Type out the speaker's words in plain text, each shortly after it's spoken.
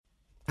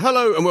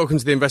Hello and welcome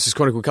to the Investors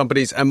Chronicle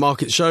Companies and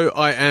Markets Show.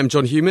 I am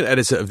John Hewman,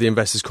 editor of the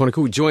Investors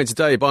Chronicle, joined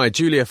today by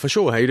Julia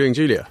Forshaw. How are you doing,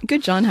 Julia?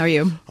 Good, John. How are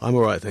you? I'm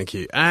all right, thank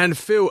you. And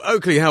Phil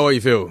Oakley, how are you,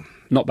 Phil?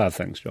 Not bad,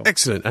 thanks, John.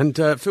 Excellent.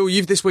 And Phil,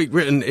 you've this week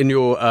written in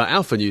your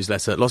Alpha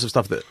newsletter lots of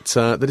stuff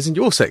that is in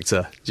your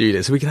sector,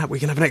 Julia. So we can have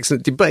an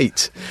excellent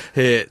debate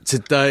here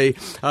today.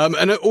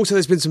 And also,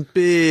 there's been some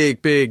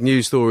big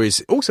news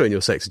stories also in your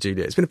sector,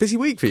 Julia. It's been a busy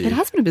week for you. It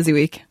has been a busy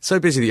week. So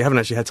busy that you haven't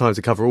actually had time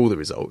to cover all the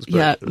results.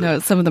 But,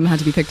 some of them had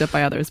to be picked up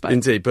by others. But.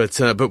 Indeed, but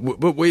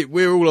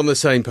we're all on the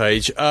same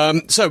page.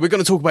 So we're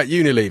going to talk about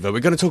Unilever.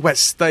 We're going to talk about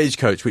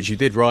Stagecoach, which you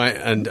did write,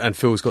 and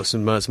Phil's got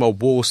some old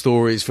war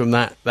stories from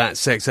that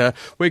sector.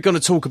 We're going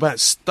to talk about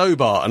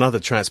Stobart, another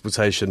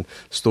transportation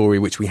story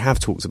which we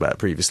have talked about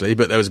previously,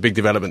 but there was a big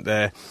development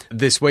there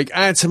this week,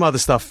 and some other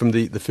stuff from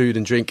the food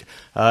and drink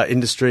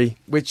industry,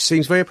 which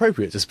seems very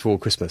appropriate just before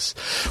Christmas.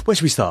 Where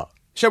should we start?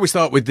 Shall we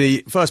start with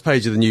the first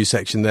page of the news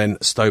section then,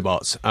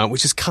 Stobart,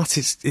 which has cut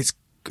its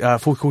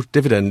fourth quarter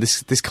dividend.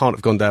 This can't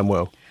have gone down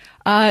well.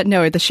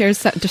 No, the shares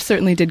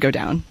certainly did go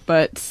down.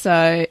 But,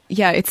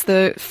 it's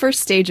the first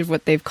stage of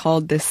what they've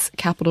called this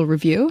capital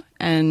review.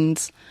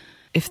 And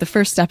if the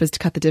first step is to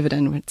cut the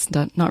dividend, it's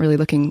not really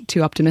looking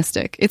too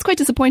optimistic. It's quite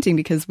disappointing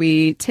because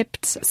we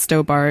tipped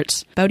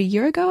Stobart about a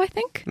year ago, I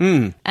think.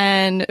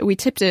 And we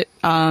tipped it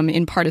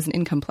in part as an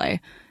income play.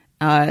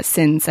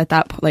 Since at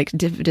that point,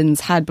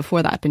 dividends had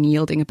before that been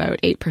yielding about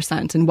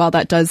 8%. And while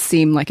that does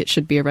seem like it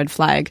should be a red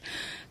flag,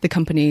 the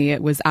company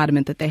was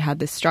adamant that they had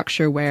this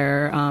structure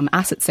where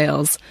asset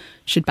sales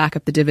should back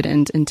up the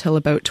dividend until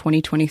about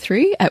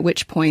 2023, at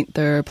which point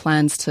there are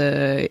plans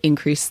to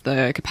increase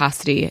the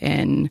capacity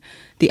in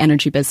the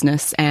energy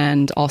business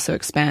and also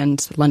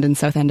expand London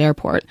Southend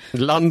Airport.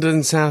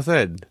 London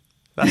Southend?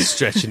 That's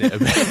stretching it a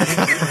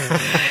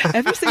bit.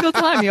 Every single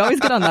time, you always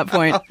get on that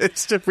point.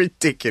 It's just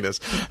ridiculous.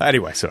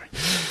 Anyway, sorry.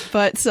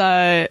 But,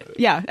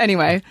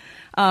 anyway.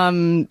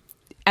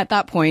 At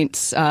that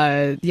point,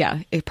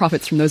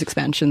 profits from those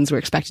expansions were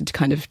expected to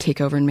kind of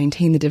take over and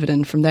maintain the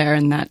dividend from there,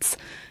 and that's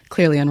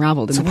clearly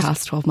unraveled in the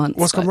past 12 months.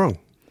 What's gone wrong?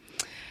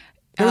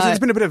 There's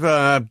been a bit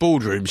of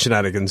boardroom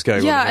shenanigans going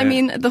on. Yeah, I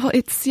mean,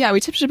 we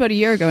tipped it about a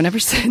year ago, and ever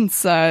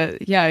since,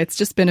 it's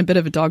just been a bit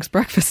of a dog's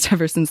breakfast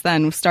ever since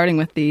then, starting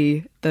with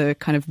the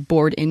kind of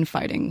board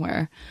infighting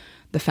where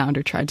the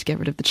founder tried to get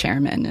rid of the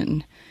chairman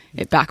and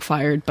it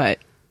backfired, but,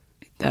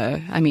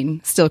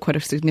 still quite a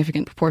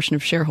significant proportion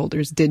of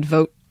shareholders did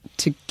vote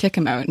to kick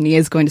him out, and he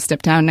is going to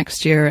step down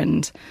next year,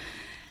 and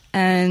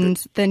then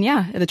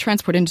the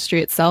transport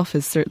industry itself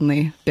has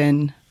certainly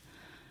been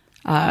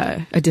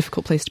a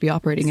difficult place to be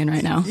operating in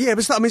right now. Yeah,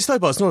 but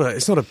Stobart's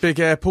not a big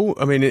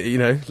airport. I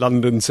mean,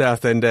 London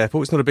Southend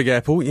Airport. It's not a big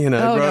airport.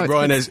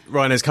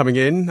 Ryanair's coming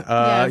in.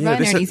 Ryanair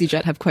and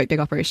EasyJet have quite big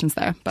operations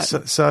there, but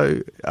or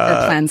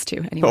plans to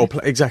anyway.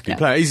 Exactly.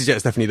 Yeah.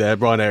 EasyJet's definitely there.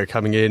 Ryanair are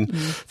coming in.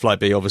 Flight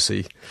B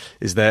obviously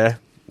is there.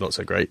 Not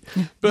so great,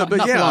 but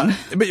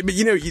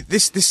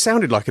this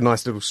sounded like a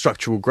nice little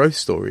structural growth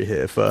story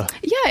here for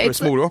a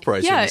smaller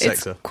operator in the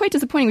sector. It's quite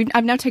disappointing.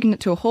 I've now taken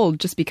it to a hold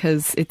just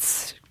because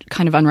it's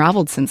kind of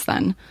unraveled since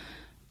then.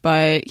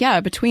 But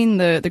between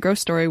the growth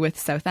story with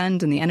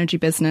Southend and the energy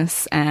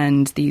business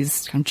and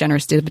these kind of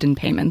generous dividend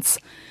payments,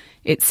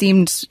 it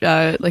seemed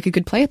like a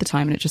good play at the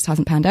time, and it just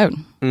hasn't panned out.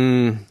 Tell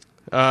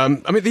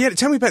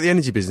me about the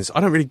energy business. I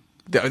don't really.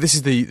 This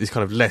is this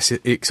kind of less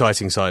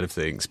exciting side of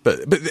things, but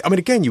I mean,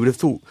 again, you would have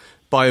thought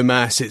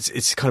biomass.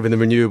 It's kind of in the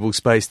renewable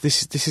space.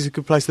 This is a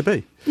good place to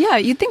be. Yeah,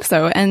 you'd think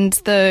so. And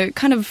the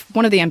kind of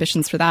one of the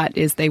ambitions for that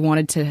is they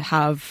wanted to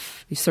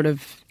have sort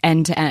of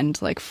end to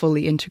end, like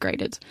fully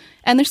integrated,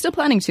 and they're still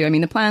planning to. I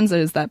mean, the plans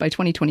is that by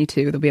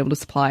 2022 they'll be able to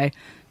supply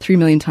 3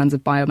 million tons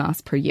of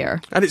biomass per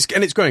year, and it's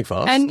growing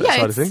fast. And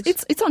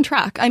it's on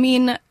track. I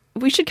mean,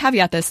 we should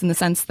caveat this in the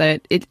sense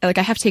that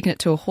I have taken it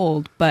to a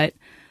hold, but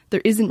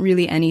there isn't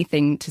really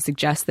anything to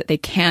suggest that they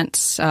can't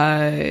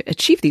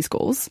achieve these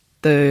goals.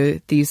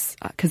 The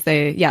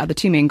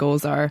two main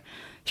goals are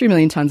 3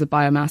 million tons of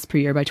biomass per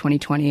year by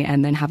 2020,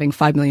 and then having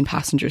 5 million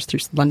passengers through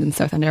London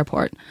Southend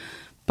Airport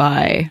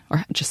or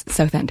just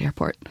Southend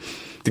Airport.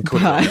 They call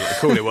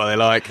it what they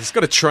like. It's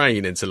got a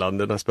train into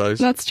London, I suppose.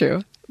 That's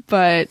true.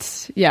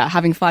 But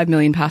having 5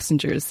 million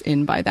passengers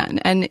in by then,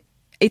 and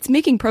it's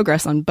making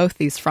progress on both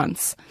these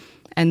fronts,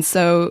 and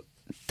so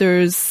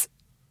there's.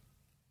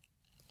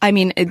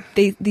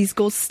 These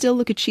goals still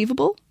look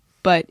achievable,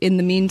 but in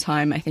the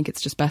meantime, I think it's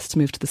just best to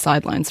move to the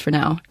sidelines for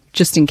now,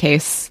 just in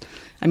case.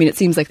 I mean, it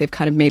seems like they've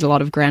kind of made a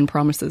lot of grand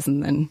promises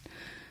and then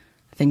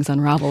things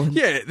unravel.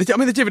 Yeah,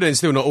 the dividend's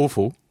still not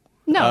awful.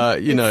 No.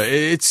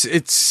 It's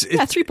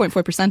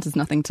 3.4% is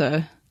nothing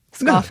to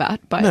scoff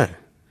at, but... No.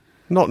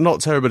 Not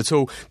terrible at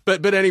all.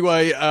 But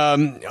anyway,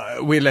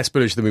 we're less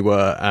bullish than we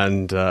were,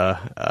 and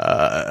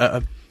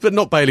but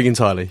not bailing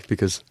entirely,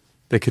 because...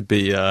 There could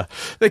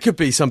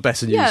be some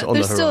better news on the horizon. Yeah,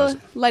 there's still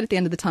light at the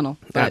end of the tunnel.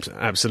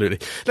 Absolutely.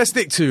 Let's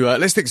stick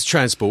to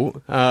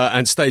transport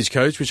and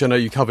Stagecoach, which I know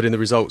you covered in the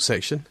results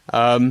section.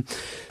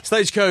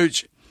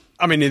 Stagecoach,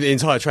 I mean, the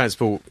entire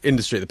transport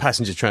industry, the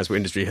passenger transport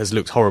industry, has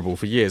looked horrible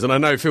for years. And I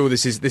know, Phil,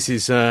 this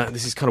is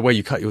kind of where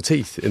you cut your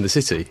teeth in the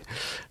city.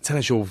 Tell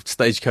us your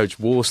Stagecoach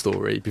war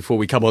story before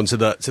we come on to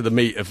the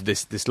meat of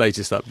this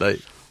latest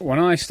update. When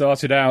I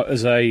started out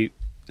as a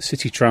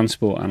city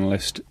transport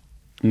analyst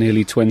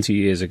nearly 20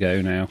 years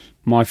ago now,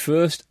 my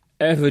first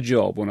ever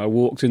job when I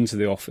walked into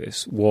the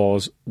office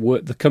was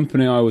the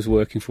company I was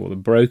working for, the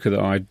broker that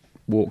I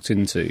walked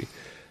into,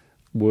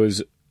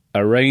 was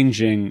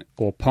arranging,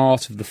 or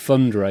part of the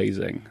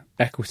fundraising,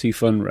 equity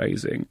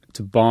fundraising,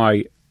 to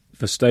buy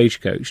for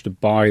Stagecoach, to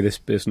buy this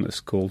business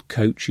called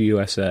Coach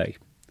USA,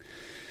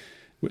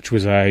 which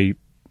was a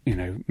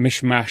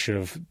mishmash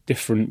of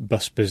different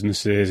bus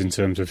businesses in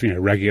terms of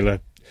regular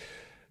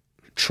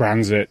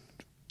transit,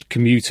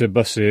 commuter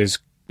buses,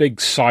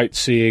 big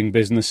sightseeing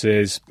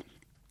businesses.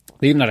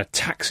 They even had a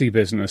taxi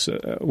business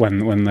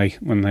when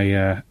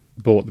they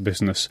bought the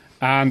business,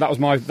 and that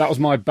was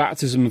my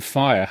baptism of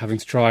fire, having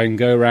to try and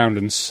go around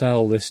and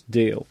sell this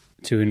deal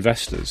to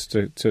investors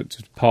to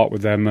part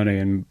with their money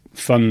and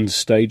fund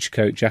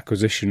Stagecoach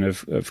acquisition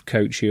of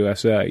Coach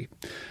USA.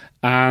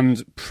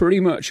 And pretty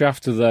much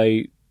after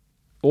a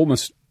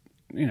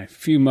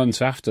few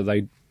months after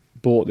they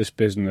bought this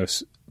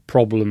business,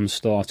 problems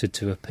started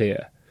to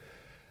appear,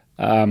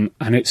 and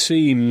it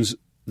seems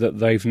that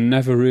they've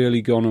never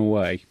really gone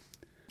away.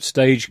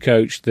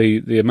 Stagecoach,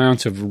 the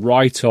amount of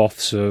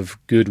write-offs of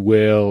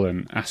goodwill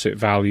and asset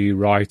value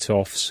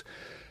write-offs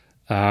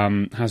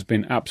has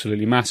been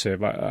absolutely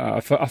massive. I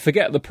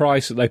forget the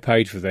price that they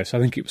paid for this. I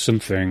think it was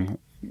something,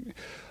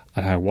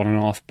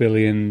 $1.5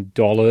 billion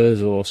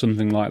or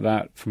something like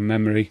that from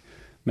memory,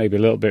 maybe a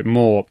little bit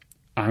more.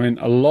 I mean,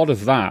 a lot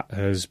of that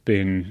has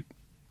been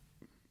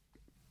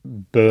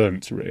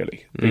burnt,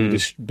 really,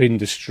 been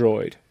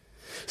destroyed.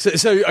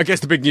 So I guess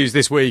the big news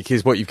this week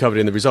is what you've covered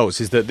in the results,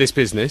 is that this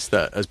business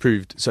that has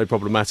proved so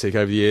problematic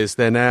over the years,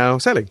 they're now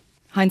selling.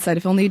 Hindsight,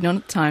 if only you'd known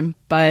at the time.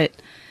 But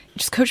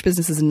just coach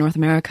businesses in North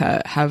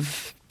America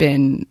have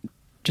been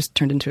just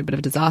turned into a bit of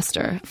a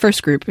disaster.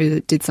 First Group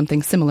did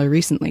something similar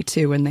recently,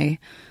 too, when they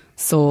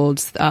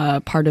sold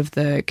part of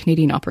the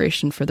Canadian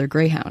operation for their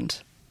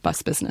Greyhound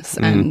bus business.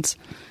 And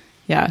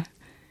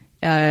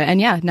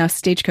now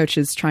Stagecoach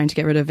is trying to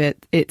get rid of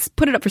it. It's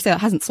put it up for sale.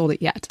 It hasn't sold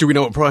it yet. Do we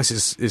know what price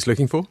is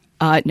looking for?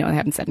 No, they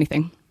haven't said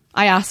anything.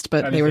 I asked,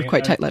 but they were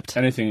quite tight-lipped.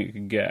 Anything you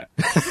can get.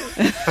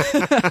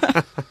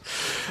 I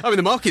mean,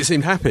 the market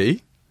seemed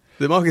happy.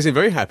 The market seemed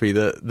very happy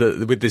that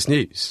with this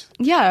news.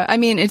 Yeah, I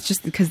mean, it's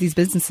just because these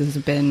businesses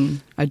have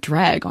been a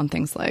drag on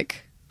things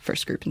like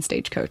First Group and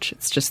Stagecoach.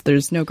 It's just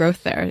there's no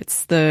growth there.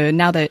 It's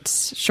now that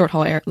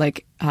short-haul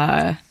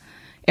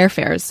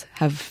airfares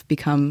have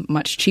become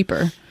much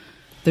cheaper,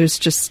 there's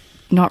just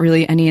not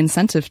really any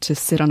incentive to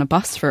sit on a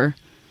bus for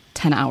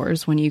 10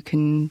 hours when you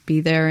can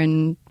be there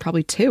in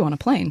probably 2 on a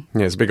plane.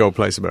 Yeah, it's a big old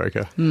place,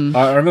 America.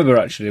 I remember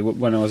actually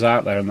when I was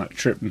out there on that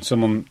trip, and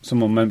someone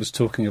was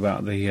talking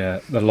about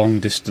the long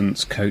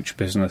distance coach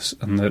business,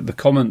 and the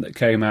comment that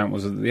came out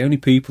was that the only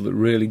people that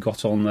really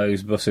got on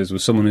those buses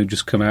was someone who'd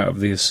just come out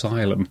of the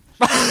asylum.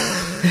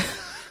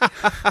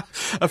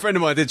 A friend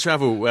of mine did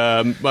travel.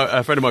 A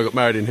friend of mine got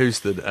married in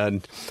Houston,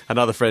 and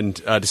another friend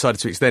decided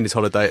to extend his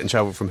holiday and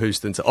travel from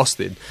Houston to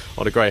Austin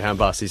on a Greyhound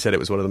bus. He said it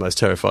was one of the most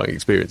terrifying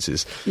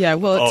experiences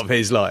of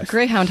his life.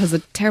 Greyhound has a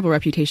terrible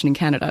reputation in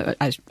Canada.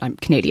 I'm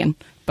Canadian,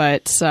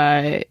 but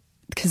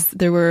because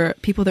there were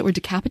people that were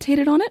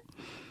decapitated on it.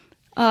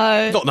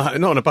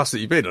 Not on a bus that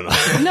you've been on.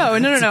 No.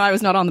 I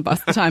was not on the bus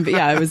at the time, but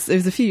yeah, it was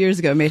a few years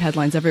ago. It made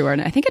headlines everywhere,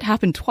 and I think it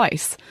happened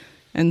twice.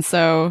 And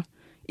so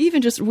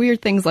even just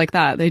weird things like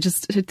that, they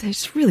just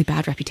really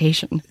bad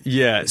reputation.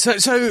 Yeah.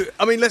 So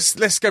I mean,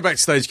 let's go back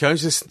to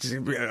Stagecoach, just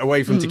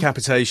away from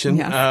decapitation.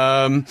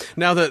 Yeah.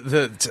 Now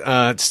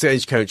that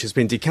Stagecoach has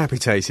been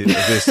decapitated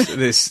of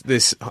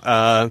this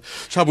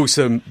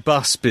troublesome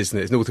bus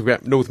business, North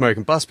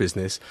American bus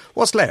business,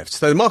 what's left?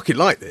 So the market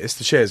like this,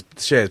 the shares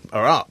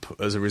are up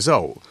as a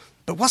result.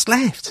 But what's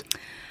left?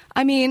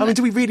 I mean,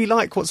 do we really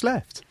like what's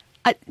left?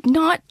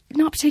 Not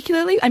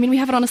particularly. I mean, we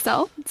have it on a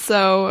sell.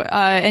 So,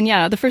 and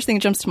yeah, the first thing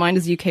that jumps to mind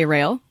is UK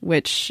Rail,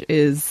 which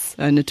is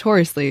a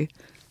notoriously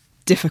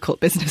difficult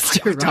business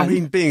to run. I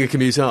mean, being a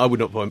commuter, I would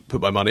not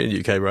put my money in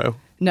UK Rail.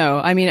 No,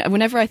 I mean,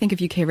 whenever I think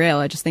of UK Rail,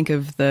 I just think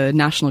of the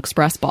National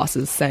Express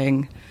bosses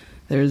saying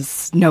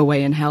there's no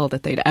way in hell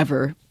that they'd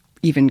ever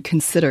even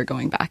consider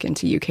going back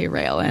into UK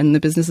Rail, and the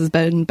business has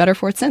been better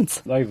for it since.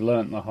 They've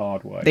learnt the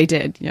hard way. They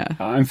did,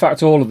 yeah. In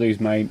fact, all of these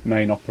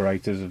main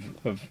operators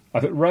of I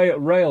think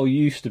rail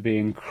used to be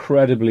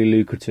incredibly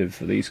lucrative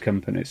for these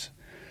companies,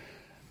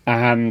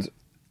 and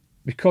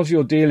because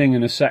you're dealing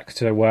in a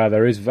sector where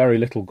there is very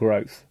little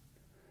growth,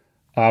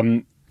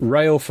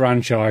 rail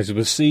franchise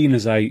was seen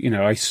as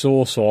a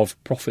source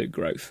of profit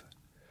growth,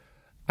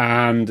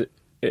 and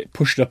it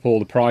pushed up all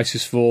the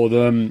prices for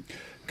them.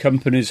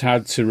 Companies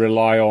had to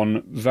rely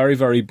on very,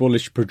 very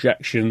bullish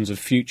projections of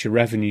future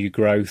revenue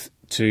growth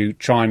to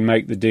try and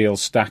make the deal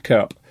stack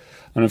up.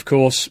 And of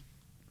course,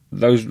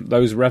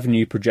 those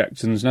revenue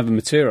projections never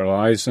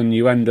materialise, and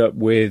you end up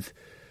with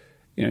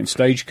in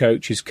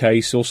Stagecoach's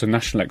case, also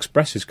National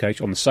Express's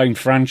case, on the same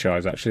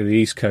franchise, actually, the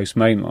East Coast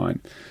Main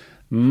Line,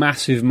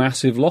 massive,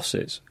 massive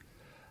losses.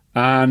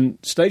 And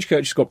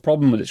Stagecoach has got a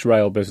problem with its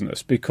rail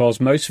business because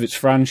most of its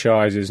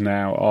franchises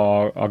now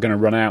are going to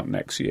run out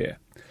next year.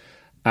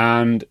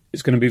 And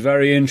it's going to be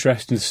very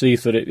interesting to see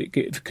if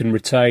it can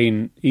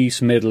retain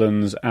East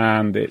Midlands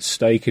and its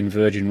stake in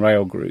Virgin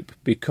Rail Group,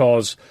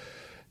 because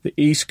the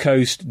East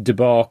Coast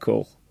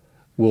debacle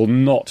will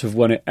not have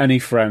won it any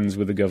friends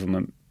with the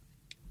government.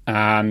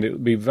 And it will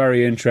be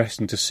very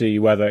interesting to see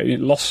whether it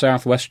lost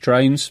South West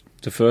Trains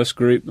to First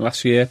Group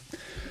last year,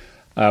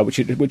 which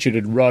it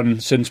had run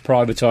since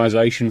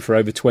privatisation for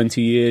over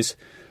 20 years.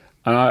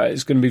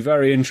 It's going to be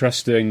very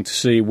interesting to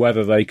see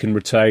whether they can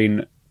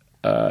retain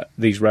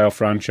these rail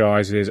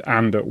franchises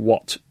and at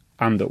what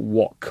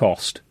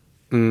cost.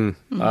 I mean,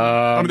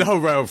 the whole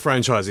rail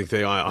franchising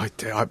thing.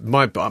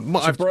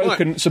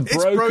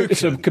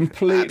 It's a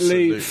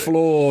completely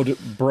flawed,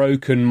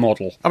 broken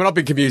model. I mean, I've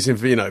been commuting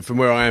from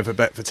where I am for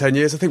 10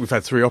 years. I think we've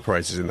had 3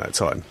 operators in that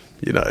time.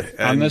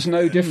 And there's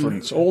no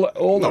difference.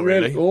 All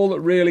that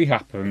really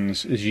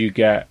happens is you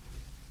get,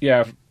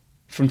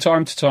 from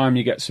time to time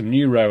you get some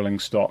new rolling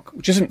stock,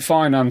 which isn't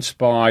financed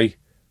by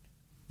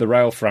the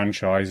rail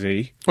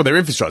franchisee. Well, they're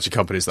infrastructure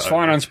companies, though. It's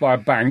financed by a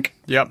bank.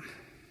 Yep.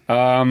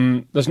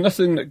 There's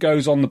nothing that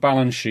goes on the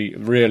balance sheet,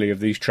 really, of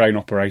these train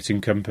operating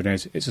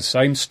companies. It's the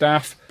same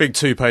staff. Big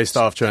 2-pay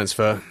staff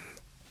transfer.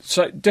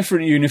 So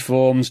different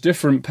uniforms,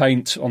 different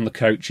paint on the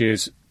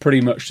coaches,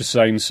 pretty much the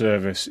same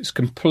service. It's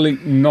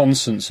complete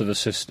nonsense of the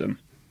system,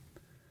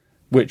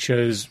 which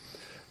has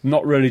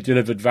not really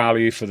delivered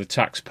value for the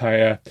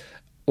taxpayer,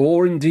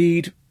 or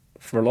indeed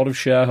for a lot of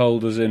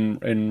shareholders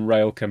in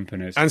rail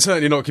companies. And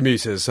certainly not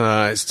commuters.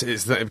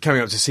 It's coming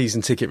up to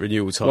season ticket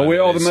renewal time. Well, we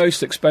are the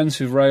most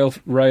expensive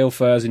rail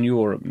fares in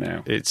Europe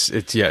now.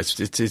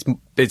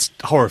 It's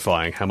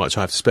horrifying how much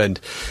I have to spend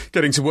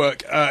getting to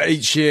work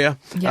each year.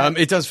 Yeah.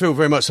 It does feel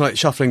very much like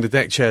shuffling the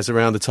deck chairs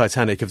around the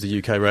Titanic of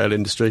the UK rail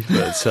industry.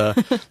 But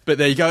but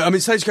there you go. I mean,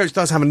 Stagecoach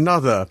does have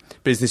another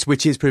business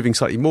which is proving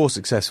slightly more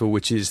successful,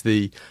 which is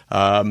the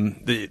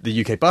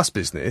UK bus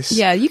business.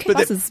 Yeah, UK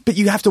buses. But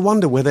you have to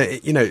wonder whether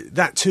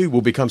that too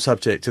will become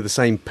subject to the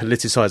same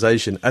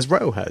politicisation as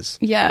rail has.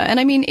 Yeah, and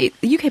I mean,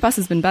 the UK bus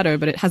has been better,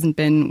 but it hasn't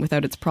been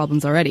without its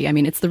problems already. I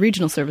mean, it's the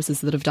regional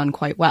services that have done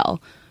quite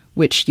well,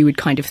 which you would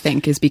kind of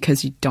think is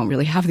because you don't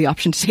really have the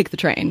option to take the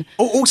train.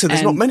 Also,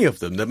 there's not many of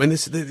them. I mean,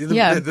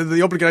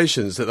 the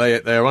obligations that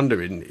they are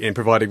under in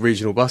providing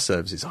regional bus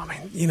services. I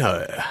mean,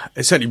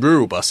 it's certainly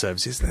rural bus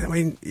services. I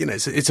mean,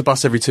 it's a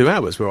bus every 2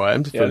 hours where I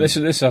am. Yeah,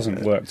 this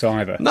hasn't worked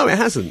either. No, it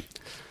hasn't.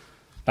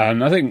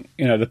 And I think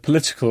the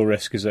political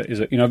risk is that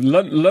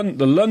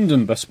the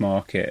London bus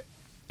market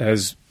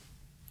has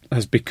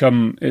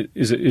become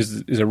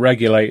is a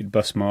regulated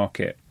bus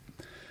market,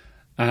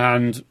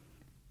 and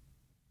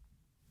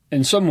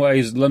in some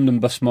ways, the London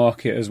bus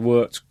market has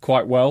worked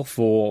quite well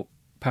for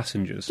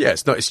passengers. Yeah,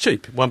 it's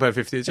cheap,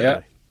 £1.50 a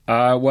journey.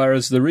 Yeah.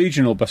 Whereas the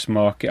regional bus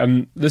market,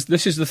 and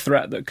this is the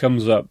threat that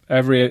comes up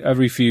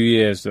every few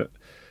years, that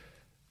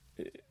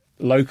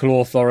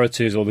local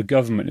authorities or the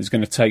government is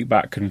going to take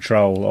back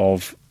control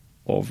of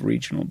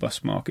regional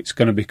bus market. It's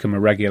going to become a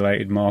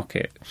regulated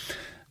market.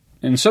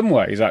 In some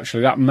ways,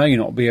 actually, that may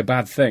not be a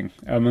bad thing.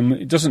 I mean,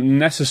 it doesn't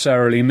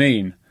necessarily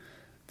mean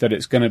that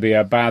it's going to be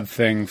a bad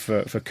thing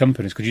for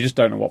companies, because you just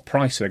don't know what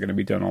price they're going to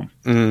be done on.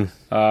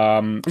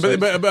 But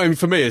I mean,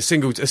 for me, a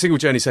single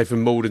journey, say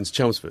from Malden to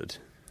Chelmsford,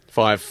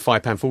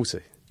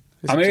 £5.40.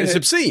 It's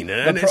obscene,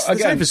 and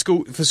it's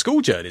for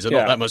school journeys are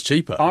not that much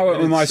cheaper. I went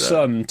with my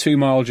son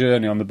 2-mile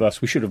journey on the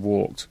bus. We should have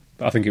walked,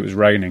 but I think it was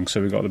raining,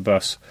 so we got the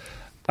bus.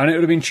 And it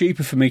would have been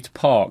cheaper for me to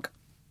park,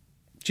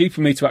 cheaper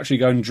for me to actually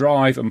go and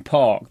drive and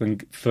park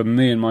than for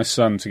me and my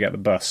son to get the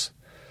bus.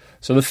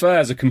 So the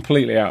fares are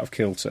completely out of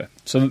kilter.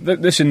 So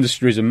this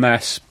industry is a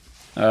mess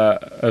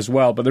as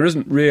well, but there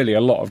isn't really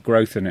a lot of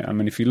growth in it. I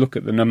mean, if you look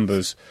at the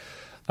numbers,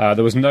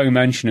 there was no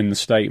mention in the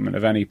statement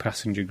of any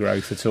passenger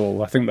growth at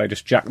all. I think they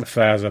just jacked the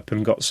fares up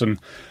and got some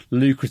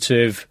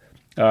lucrative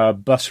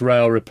bus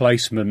rail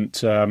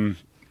replacement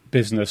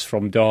business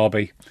from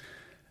Derby.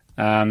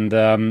 And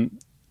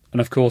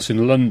of course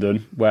in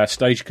London, where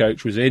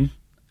Stagecoach was in,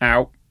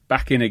 out,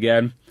 back in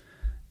again,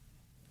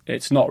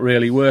 it's not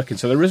really working.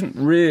 So there isn't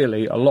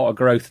really a lot of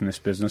growth in this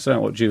business. I don't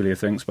know what Julia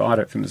thinks, but I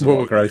don't think there's a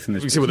lot of growth in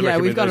this business. Yeah,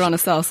 we've got it on a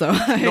sell, so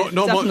I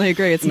definitely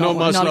agree. It's not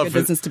a good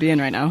business to be in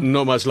right now.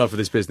 Not much love for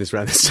this business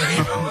around this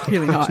table.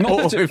 Really not.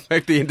 Or to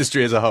affect the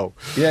industry as a whole.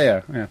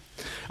 Yeah.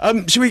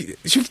 Should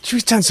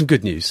we turn some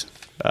good news?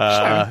 Sure,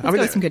 let's go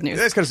with some good news.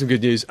 Let's go to some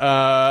good news.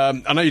 I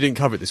know you didn't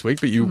cover it this week,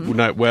 but you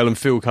know it well, and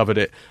Phil covered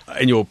it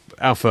in your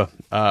Alpha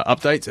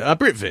update.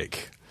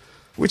 Britvic,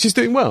 which is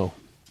doing well.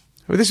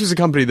 I mean, this was a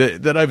company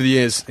that over the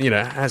years,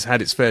 has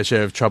had its fair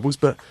share of troubles,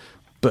 but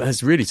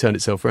has really turned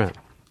itself around.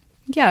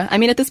 Yeah, I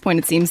mean, at this point,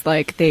 it seems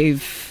like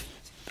they've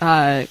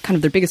kind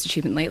of their biggest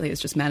achievement lately is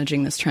just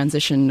managing this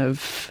transition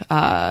of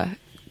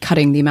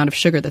cutting the amount of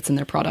sugar that's in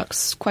their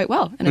products quite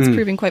well, and it's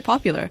proving quite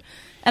popular.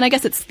 And I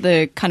guess it's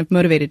the kind of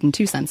motivated in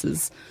two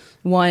senses.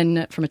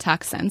 One, from a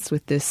tax sense,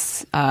 with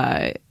this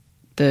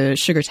the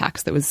sugar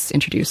tax that was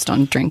introduced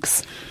on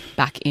drinks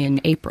back in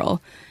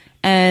April.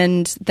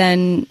 And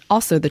then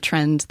also the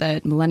trend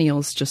that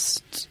millennials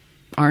just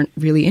aren't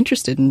really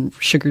interested in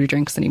sugary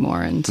drinks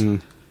anymore.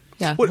 And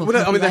yeah, I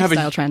mean,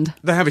 lifestyle trend.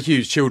 They have a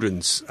huge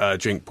children's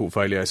drink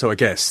portfolio, so I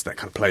guess that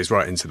kind of plays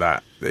right into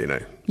that. You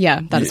know,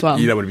 yeah, that as well.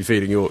 You don't want to be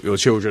feeding your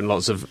children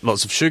lots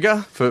of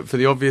sugar for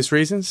the obvious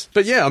reasons.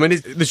 But yeah, I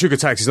mean, the sugar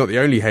tax is not the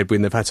only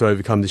headwind they've had to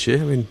overcome this year.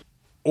 I mean,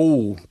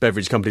 all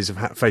beverage companies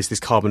have faced this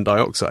carbon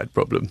dioxide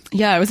problem.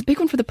 Yeah, it was a big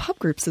one for the pub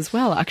groups as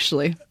well,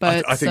 actually.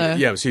 But I think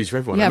it was huge for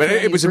everyone. Yeah, I mean, for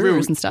it was a real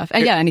and stuff.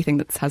 Anything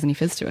that has any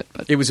fizz to it.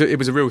 But it was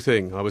a real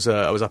thing. I was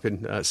up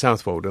in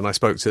Southwold and I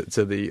spoke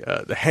to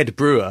the head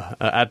brewer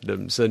at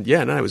Adnams, and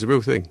it was a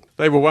real thing.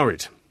 They were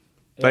worried.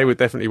 Yeah. They were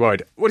definitely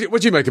worried. What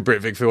do you make of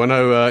Britvic, Phil? I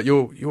know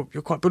you're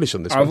quite bullish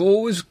on this. I've one.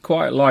 always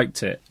quite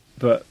liked it,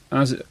 but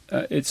as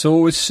it's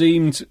always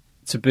seemed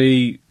to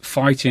be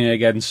fighting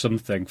against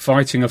something,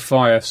 fighting a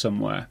fire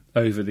somewhere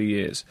over the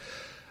years.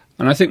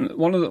 And I think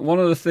one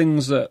of the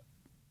things that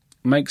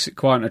makes it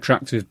quite an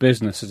attractive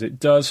business is it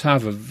does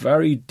have a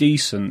very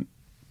decent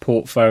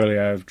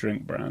portfolio of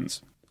drink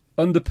brands.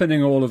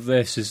 Underpinning all of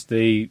this is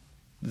the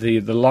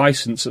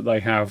license that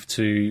they have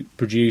to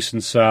produce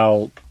and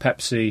sell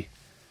Pepsi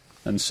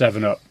and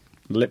 7-Up,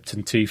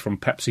 Lipton tea from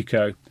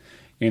PepsiCo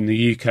in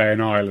the UK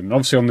and Ireland.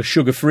 Obviously on the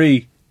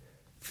sugar-free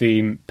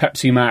theme,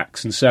 Pepsi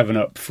Max and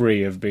 7-Up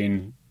Free have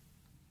been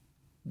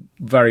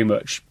very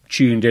much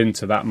tuned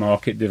into that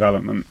market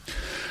development.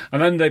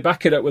 And then they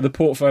back it up with a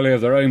portfolio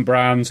of their own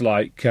brands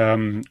like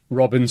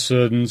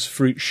Robinson's,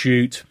 Fruit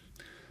Shoot,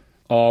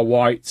 R.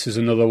 White's is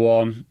another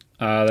one.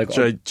 They've got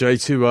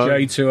J2O.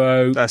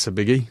 J2O. That's a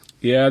biggie.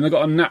 Yeah, and they've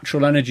got a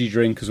natural energy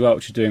drink as well,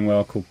 which is doing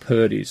well, called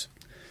Purdy's.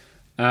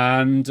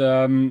 And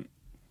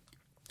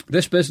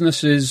this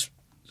business is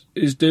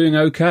doing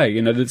okay.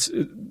 You know,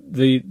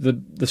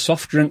 the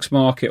soft drinks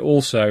market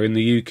also in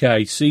the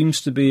UK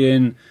seems to be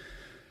in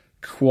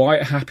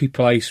quite a happy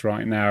place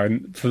right now,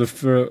 and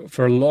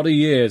for a lot of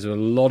years, a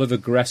lot of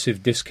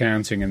aggressive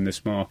discounting in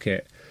this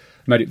market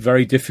made it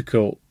very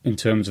difficult in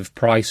terms of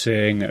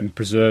pricing and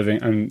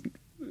preserving and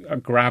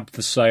grab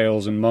for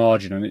sales and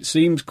margin. And it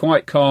seems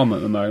quite calm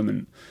at the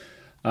moment,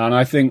 and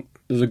I think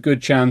there's a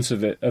good chance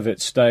of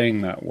it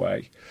staying that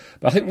way.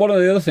 But I think one of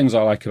the other things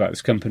I like about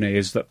this company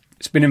is that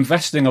it's been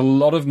investing a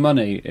lot of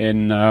money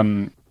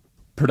in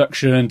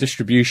production and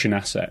distribution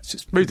assets.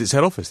 It's moved its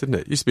head office, didn't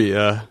it? Used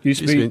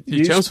to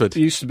be Chelmsford.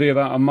 Used to be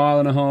about a mile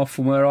and a half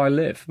from where I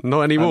live.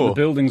 Not anymore. And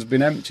the building's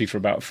been empty for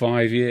about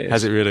 5 years.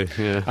 Has it really?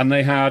 Yeah. And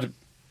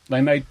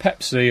they made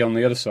Pepsi on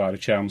the other side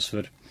of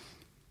Chelmsford,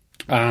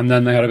 and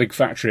then they had a big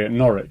factory at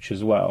Norwich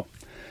as well.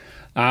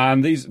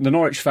 And the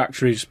Norwich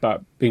factory's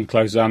about being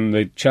closed down,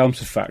 the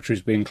Chelmsford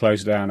factory's being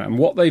closed down. And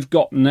what they've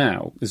got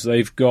now is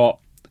they've got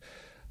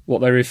what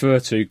they refer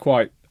to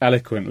quite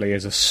eloquently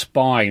as a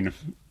spine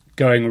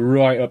going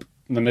right up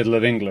in the middle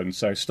of England.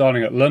 So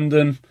starting at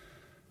London,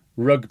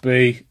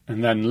 Rugby,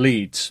 and then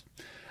Leeds.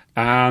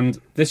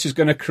 And this is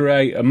going to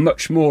create a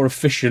much more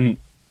efficient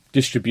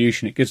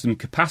distribution. It gives them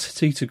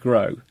capacity to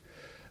grow,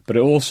 but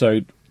it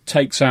also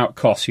takes out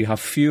costs. You have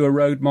fewer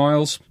road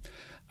miles,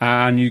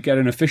 and you get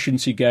an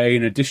efficiency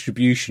gain, a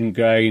distribution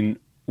gain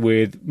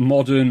with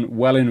modern,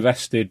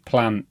 well-invested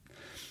plant.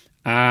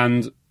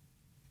 And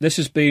this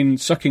has been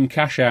sucking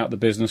cash out of the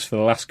business for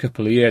the last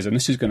couple of years, and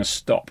this is going to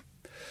stop.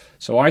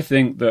 So I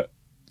think that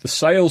the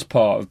sales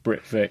part of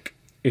Britvic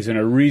is in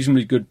a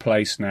reasonably good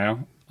place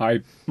now.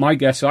 I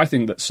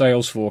think that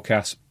sales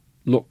forecasts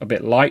look a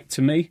bit light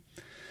to me.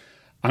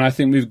 And I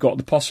think we've got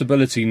the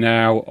possibility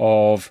now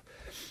of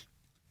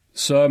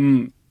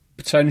some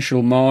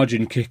potential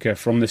margin kicker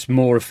from this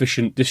more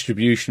efficient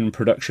distribution and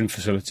production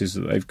facilities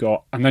that they've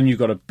got. And then you've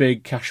got a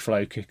big cash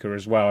flow kicker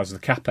as well as the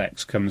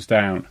capex comes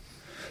down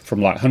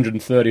from like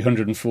 130,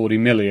 140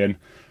 million,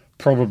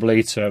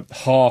 probably to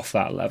half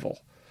that level.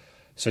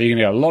 So you're going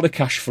to get a lot of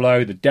cash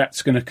flow, the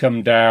debt's going to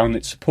come down,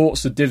 it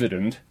supports the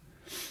dividend,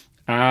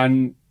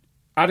 and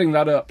adding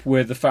that up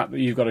with the fact that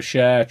you've got a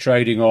share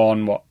trading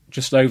on,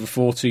 just over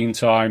 14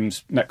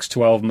 times next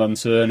 12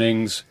 months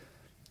earnings,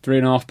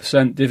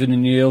 3.5%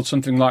 dividend yield,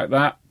 something like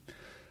that,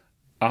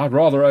 I'd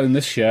rather own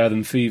this share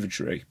than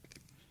Fever-Tree.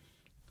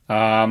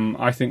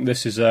 I think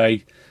this is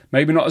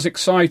maybe not as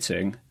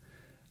exciting,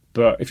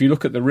 but if you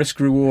look at the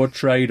risk-reward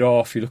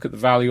trade-off, you look at the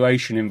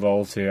valuation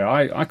involved here,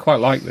 I quite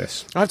like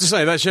this. I have to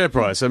say, that share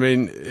price, I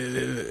mean,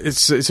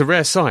 it's a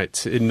rare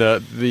sight in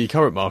the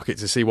current market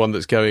to see one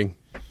that's going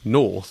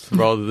north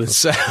rather than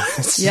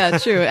south. Yeah,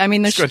 true. I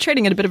mean, they're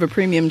trading at a bit of a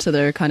premium to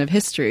their kind of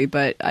history,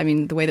 but I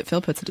mean, the way that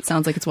Phil puts it, it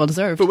sounds like it's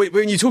well-deserved. But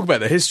when you talk about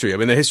the history, I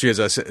mean, the history,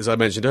 as I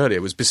mentioned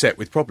earlier, was beset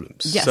with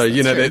problems. Yes, so,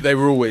 you know, true. they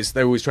were always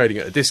trading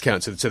at a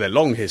discount to their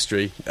long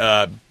history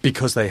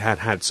because they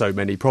had so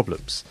many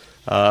problems.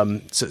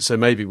 So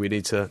maybe we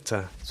need to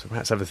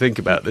perhaps have a think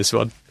about this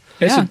one.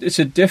 It's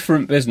a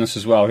different business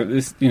as well.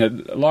 It's, you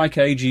know, like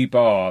AG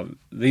Bar,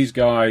 these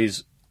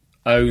guys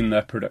own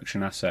their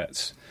production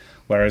assets,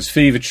 whereas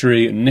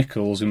Fever-Tree and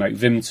Nichols, who make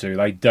Vimto,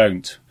 they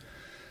don't.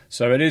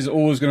 So it is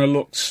always going to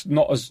look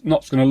not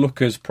going to look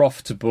as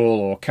profitable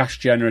or cash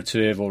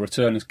generative or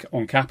return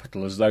on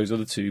capital as those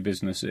other two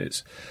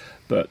businesses.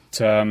 But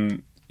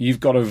you've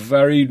got a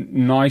very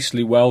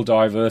nicely well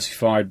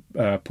diversified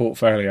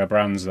portfolio of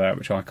brands there,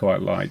 which I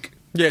quite like.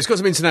 Yeah, it's got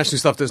some international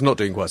stuff that's not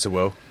doing quite so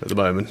well at the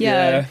moment.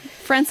 Yeah.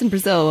 France and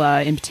Brazil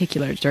in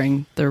particular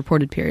during the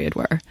reported period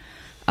were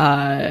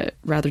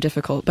rather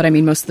difficult. But I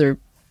mean, most of their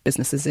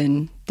businesses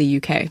in the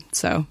UK.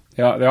 So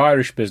yeah, the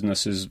Irish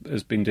business has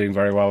been doing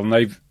very well, and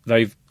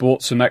they've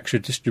bought some extra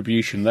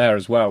distribution there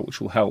as well,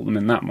 which will help them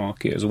in that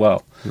market as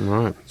well.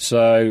 Right.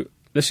 So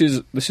this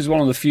is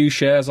one of the few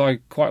shares I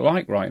quite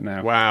like right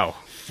now. Wow,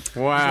 big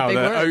the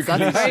words.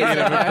 opening That's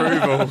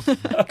seal of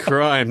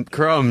approval.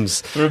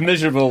 Crumbs. For a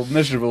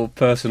miserable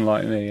person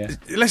like me. Yeah.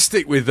 Let's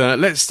stick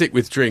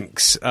with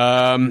drinks.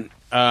 And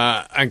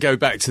go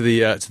back to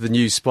the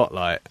news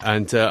spotlight.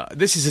 And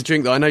this is a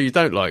drink that I know you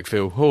don't like,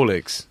 Phil.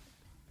 Horlicks.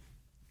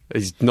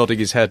 He's nodding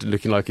his head,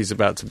 looking like he's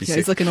about to be sick.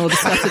 He's looking all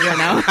disgusted right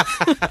now.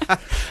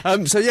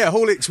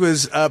 Horlicks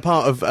was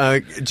part of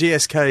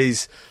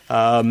GSK's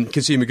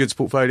consumer goods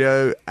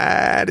portfolio,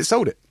 and it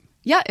sold it.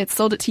 Yeah, it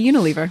sold it to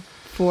Unilever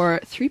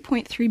for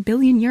 3.3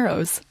 billion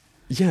euros.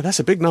 Yeah, that's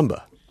a big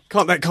number.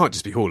 That can't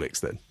just be Horlicks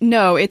then.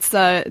 No, it's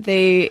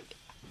they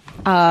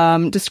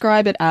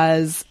describe it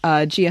as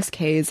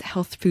GSK's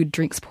health food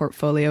drinks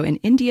portfolio in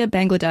India,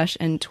 Bangladesh,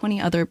 and 20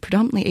 other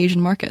predominantly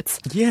Asian markets.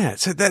 Yeah,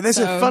 so there's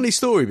a funny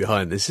story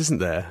behind this, isn't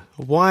there?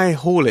 Why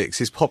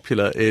Horlicks is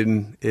popular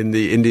in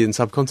the Indian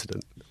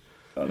subcontinent?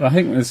 I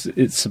think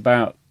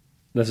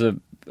there's a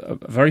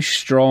very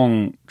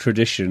strong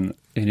tradition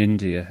in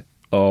India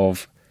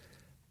of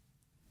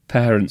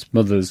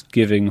mothers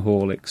giving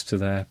Horlicks to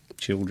their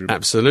children.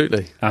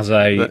 Absolutely. As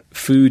a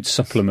food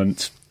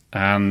supplement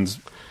and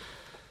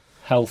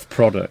health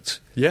product.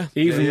 Yeah.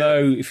 Even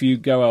though if you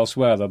go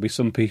elsewhere, there'll be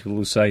some people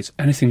who say it's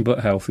anything but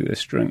healthy,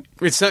 this drink.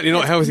 It's certainly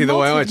not healthy the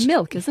way I... Malted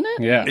milk, isn't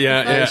it?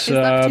 Yeah. Is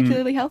that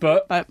particularly healthy?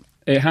 But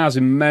it has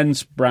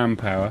immense brand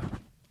power.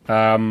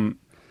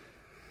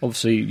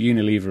 Obviously,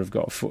 Unilever have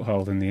got a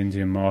foothold in the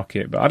Indian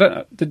market,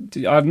 but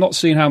I've not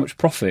seen how much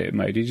profit it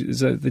made.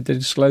 Did they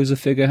disclose a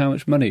figure how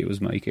much money it was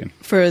making?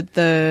 For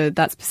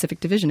that specific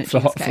division at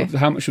GSK? For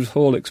how much was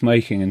Horlicks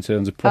making in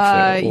terms of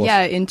profit?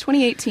 Yeah, in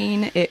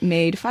 2018, it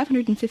made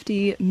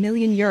 550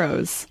 million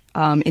euros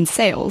in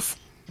sales.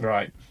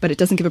 Right. But it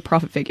doesn't give a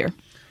profit figure.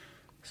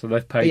 So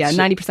they've paid... But yeah,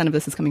 90% of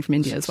this is coming from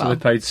India as well. So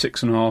they paid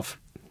 6.5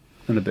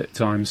 and a bit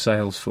times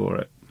sales for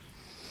it.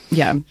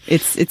 Yeah,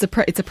 it's a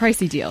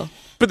pricey deal.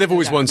 But they've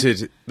always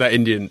wanted that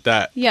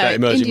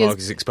emerging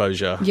markets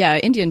exposure. Yeah,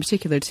 India in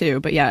particular too,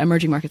 but yeah,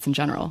 emerging markets in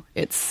general.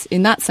 It's,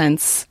 in that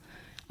sense,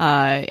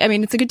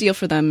 it's a good deal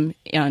for them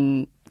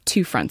on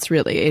two fronts,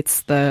 really.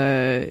 It's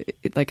the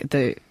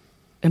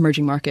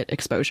emerging market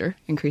exposure,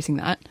 increasing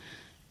that.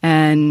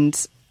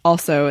 And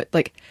also,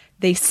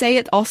 they say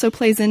it also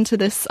plays into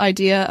this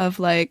idea of,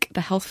 the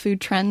health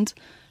food trend,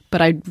 but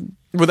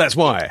Well, that's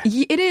why.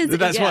 It is.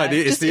 That's why.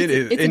 It's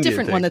a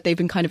different one that they've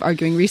been kind of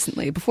arguing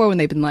recently. Before, when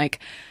they've been like,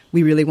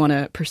 we really want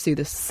to pursue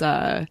this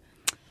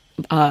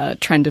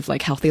trend of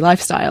healthy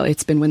lifestyle.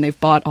 It's been when they've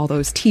bought all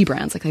those tea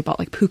brands. They bought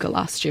Puka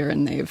last year,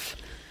 and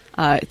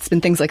it's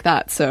been things like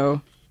that.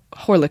 So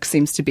Horlicks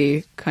seems to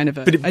be kind of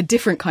a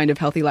different kind of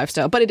healthy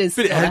lifestyle, but it is.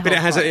 But it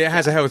has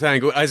a health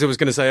angle. As I was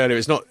going to say earlier,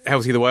 it's not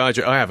healthy the way I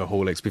drink. I have a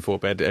Horlicks before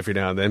bed every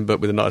now and then, but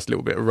with a nice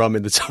little bit of rum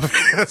in the top.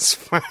 That's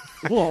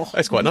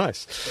quite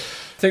nice.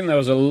 I think there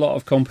was a lot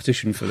of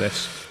competition for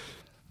this.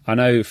 I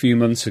know a few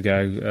months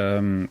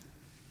ago,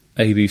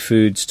 AB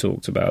Foods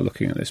talked about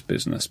looking at this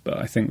business, but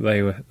I think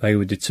they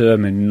were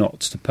determined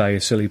not to pay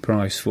a silly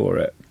price for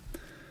it.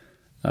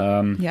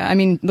 Yeah,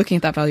 looking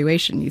at that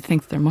valuation, you'd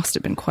think there must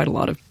have been quite a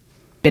lot of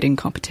bidding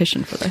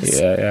competition for this.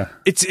 Yeah.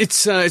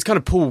 It's kind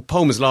of Paul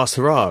Palmer's last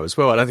hurrah as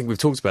well, and I think we've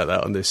talked about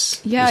that on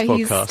this podcast.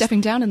 He's stepping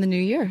down in the new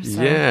year.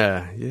 So.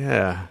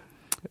 Yeah.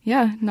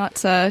 Not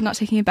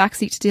taking a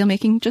backseat to deal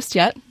making just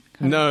yet.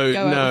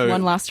 No.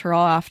 One last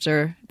hurrah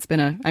after it's been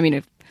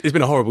it's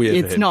been a horrible year for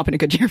him. It's not been a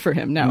good year for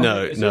him, no.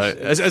 No.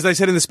 As they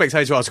said in the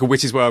Spectator article,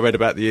 which is where I read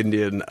about the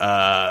Indian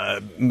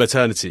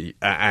maternity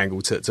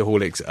angle to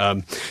Horlicks,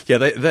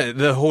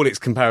 the Horlicks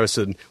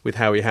comparison with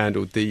how he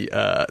handled the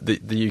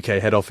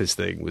UK head office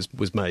thing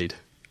was made.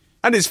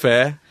 And it's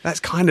fair.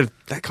 That kind of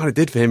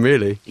did for him,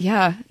 really.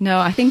 Yeah. No,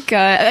 I think,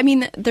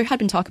 there had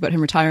been talk about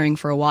him retiring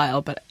for a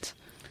while, but,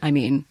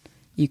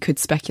 you could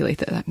speculate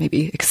that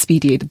maybe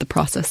expedited the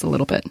process a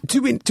little bit.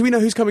 Do we know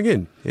who's coming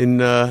in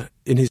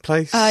his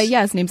place?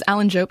 His name's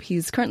Alan Jope.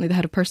 He's currently the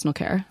head of personal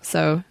care.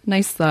 So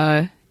nice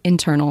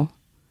internal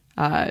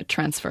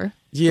transfer.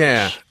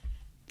 Yeah,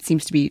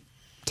 seems to be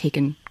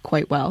taken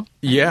quite well.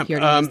 Yeah, here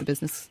to the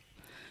business,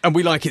 and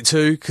we like it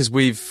too because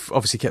we've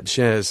obviously kept the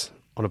shares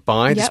on a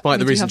buy despite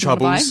the recent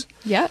troubles.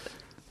 Yeah.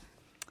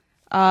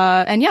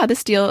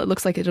 This deal, it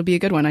looks like it'll be a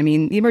good one.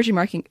 The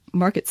emerging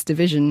markets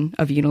division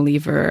of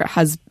Unilever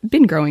has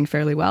been growing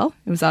fairly well.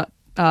 It was at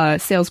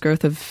sales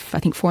growth of, I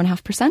think,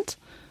 4.5%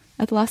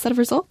 at the last set of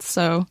results.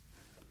 So,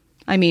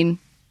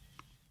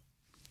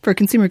 For a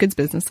consumer goods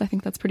business, I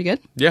think that's pretty good.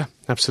 Yeah,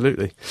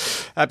 absolutely.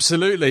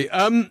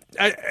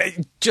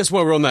 Just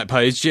while we're on that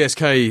page,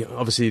 GSK,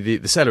 obviously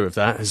the seller of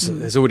that,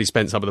 has already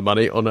spent some of the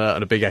money on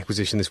a big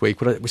acquisition this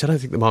week, which I don't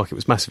think the market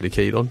was massively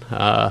keen on,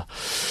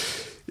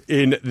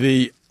 in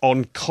the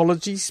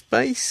oncology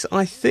space,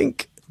 I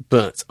think.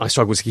 But I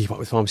struggle to keep up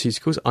with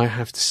pharmaceuticals, I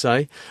have to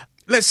say.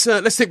 Let's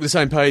stick with the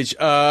same page.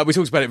 We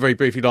talked about it very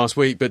briefly last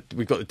week, but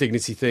we've got the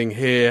Dignity thing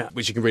here,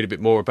 which you can read a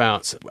bit more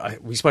about.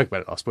 We spoke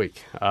about it last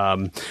week,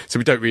 so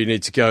we don't really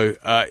need to go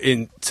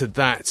into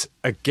that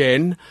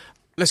again.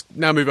 Let's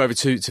now move over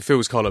to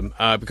Phil's column,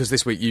 because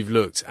this week you've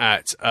looked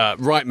at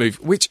Rightmove,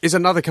 which is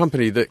another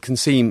company that can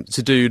seem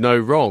to do no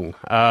wrong.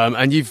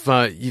 And you've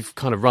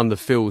kind of run the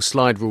Phil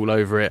slide rule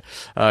over it,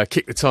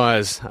 kicked the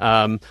tyres.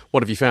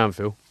 What have you found,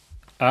 Phil?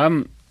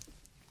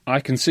 I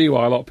can see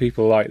why a lot of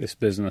people like this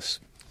business.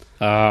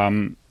 I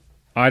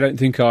don't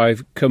think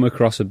I've come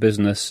across a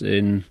business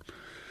in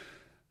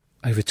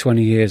over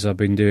 20 years I've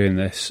been doing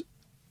this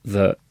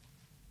that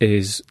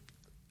is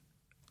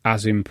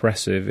as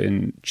impressive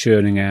in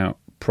churning out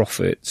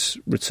profits,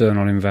 return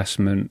on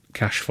investment,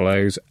 cash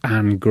flows,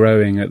 and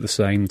growing at the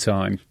same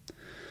time.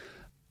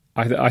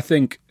 I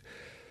think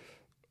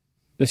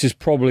this is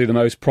probably the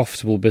most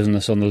profitable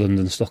business on the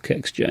London Stock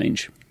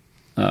Exchange,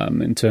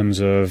 in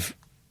terms of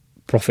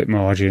profit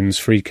margins,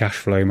 free cash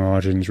flow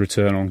margins,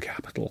 return on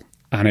capital,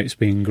 and it's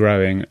been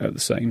growing at the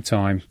same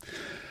time.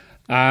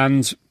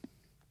 And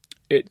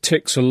it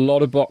ticks a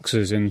lot of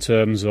boxes in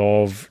terms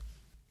of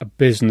a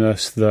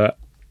business that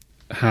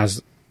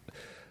has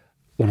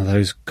one of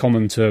those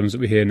common terms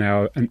that we hear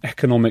now, an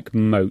economic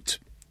moat.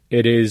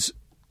 It is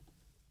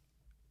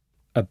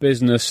a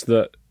business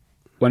that,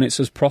 when it's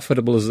as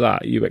profitable as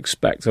that, you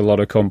expect a lot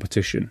of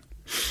competition.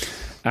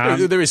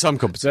 There is some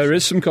competition. There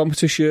is some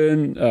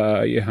competition.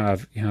 You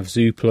have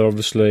Zoopla,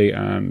 obviously,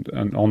 and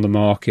on the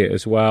market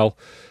as well.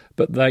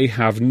 But they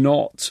have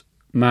not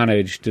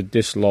managed to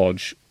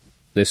dislodge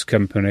this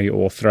company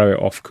or throw it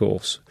off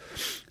course.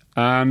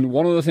 And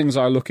one of the things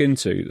I look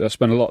into, I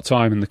spend a lot of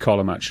time in the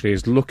column actually,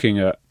 is looking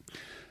at,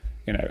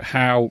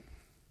 how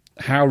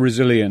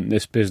resilient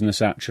this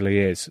business actually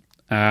is.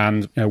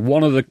 And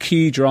one of the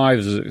key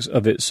drivers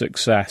of its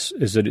success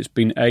is that it's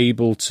been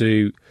able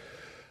to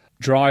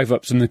drive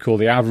up something called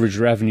the average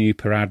revenue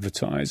per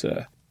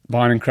advertiser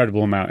by an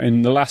incredible amount.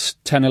 In the last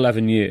 10,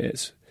 11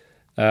 years,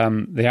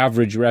 the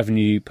average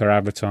revenue per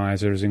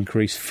advertiser has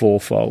increased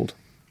fourfold.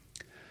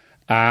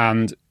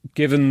 And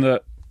given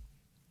that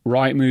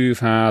Rightmove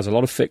has a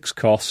lot of fixed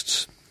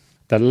costs,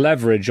 the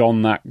leverage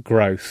on that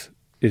growth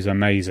is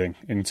amazing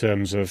in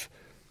terms of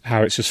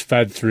how it's just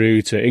fed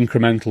through to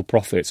incremental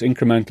profits,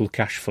 incremental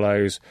cash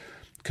flows.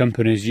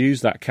 Companies use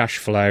that cash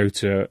flow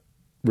to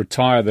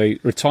retire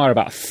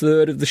about a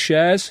third of the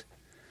shares.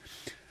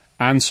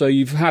 And so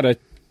you've had a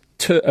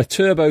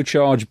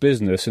turbocharged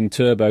business and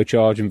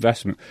turbocharged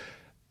investment.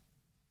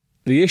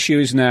 The issue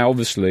is now,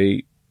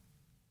 obviously,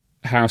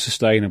 how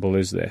sustainable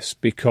is this?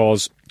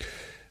 Because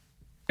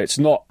it's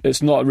not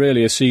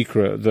really a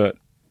secret that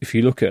if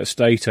you look at a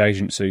state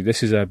agency,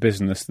 this is a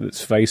business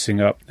that's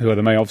facing up, who are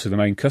the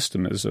main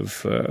customers of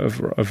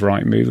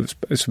Rightmove.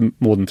 It's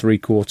more than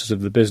 3/4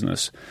 of the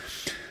business,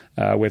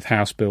 with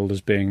house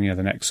builders being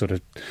the next sort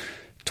of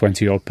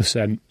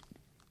 20-odd%.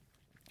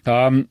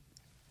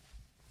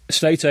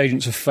 Estate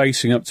agents are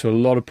facing up to a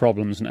lot of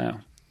problems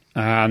now.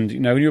 And,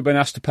 when you're being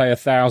asked to pay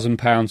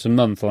 £1,000 a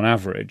month on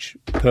average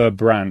per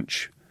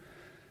branch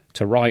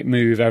to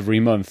Rightmove every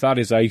month, that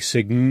is a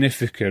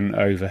significant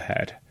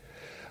overhead.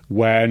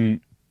 When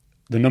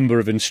the number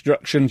of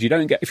instructions,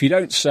 if you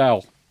don't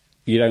sell,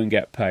 you don't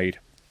get paid.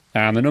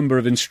 And the number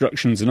of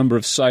instructions, the number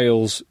of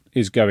sales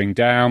is going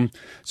down.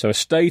 So a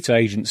state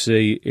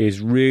agency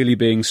is really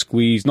being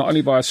squeezed, not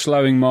only by a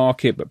slowing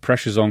market, but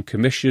pressures on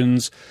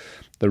commissions.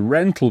 The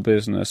rental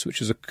business, which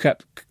has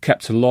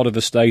kept a lot of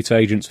estate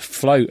agents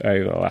afloat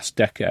over the last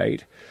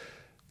decade,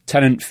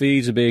 tenant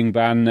fees are being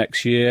banned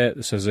next year.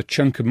 So there's a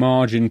chunk of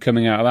margin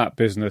coming out of that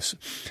business.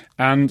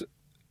 And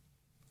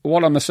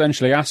what I'm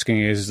essentially asking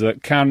is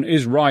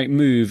is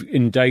Rightmove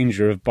in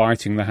danger of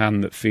biting the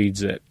hand that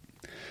feeds it?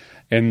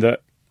 In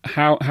that,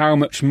 how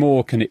much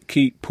more can it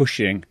keep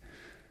pushing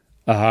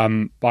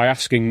by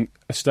asking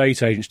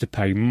estate agents to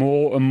pay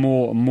more and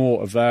more and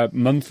more of their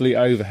monthly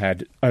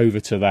overhead over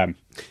to them?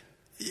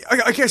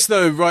 I guess,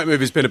 though, Rightmove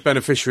has been a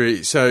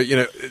beneficiary. So,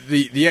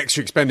 the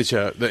extra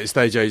expenditure that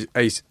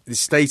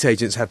estate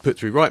agents have put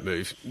through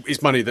Rightmove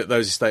is money that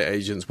those estate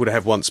agents would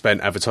have once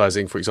spent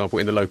advertising, for example,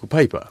 in the local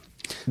paper.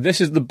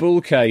 This is the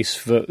bull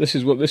case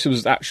this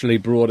was actually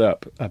brought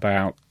up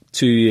about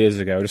 2 years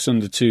ago, just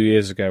under 2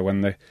 years ago,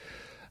 when the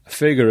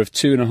figure of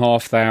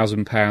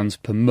 £2,500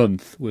 per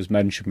month was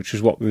mentioned, which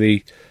is what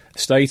the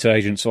estate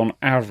agents on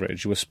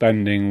average were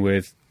spending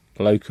with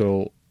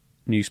local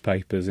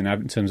newspapers in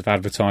terms of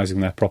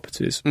advertising their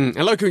properties. And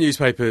local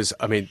newspapers,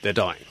 they're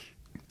dying.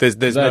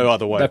 There's no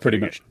other way. They're pretty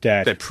much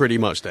dead. They're pretty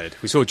much dead.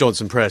 We saw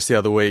Johnson Press the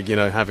other week,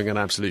 having an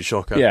absolute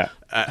shocker. Yeah.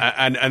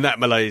 And that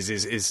malaise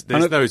there's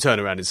no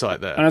turnaround in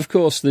sight there. And of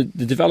course, the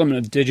development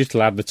of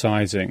digital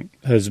advertising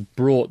has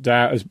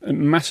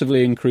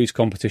massively increased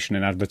competition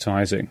in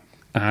advertising,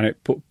 and it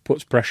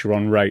puts pressure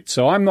on rates.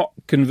 So I'm not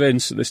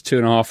convinced that this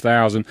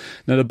 2,500.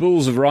 Now the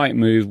bulls of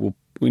Rightmove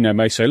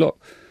may say, look,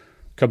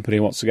 company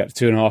wants to get to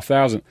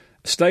 2,500.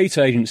 Estate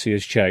agency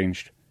has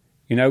changed.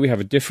 We have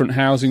a different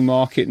housing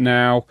market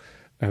now.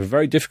 We have a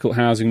very difficult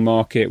housing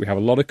market. We have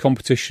a lot of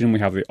competition. We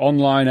have the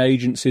online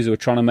agencies who are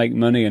trying to make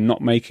money and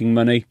not making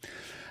money.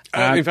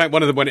 In fact,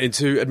 one of them went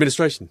into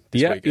administration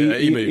this week.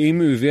 eMove.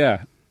 eMove,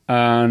 yeah.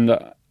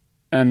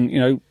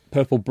 And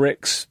Purple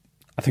Bricks,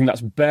 I think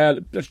that's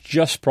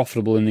just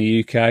profitable in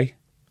the UK,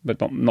 but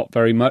not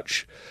very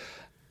much.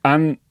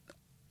 And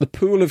the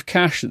pool of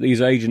cash that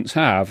these agents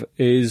have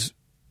is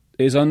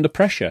under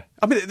pressure.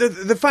 I mean,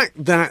 the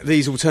fact that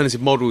these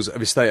alternative models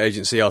of estate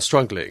agency are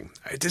struggling,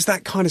 does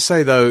that kind of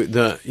say, though,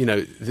 that,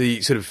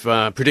 the sort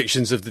of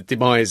predictions of the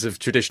demise of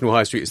traditional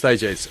high street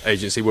estate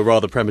agency were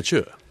rather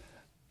premature?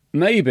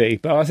 Maybe,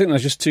 but I think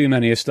there's just too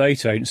many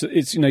estate agents.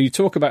 It's you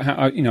talk about how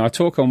I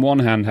talk on one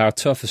hand how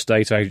tough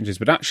estate agents is,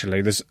 but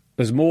actually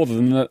there's more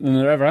than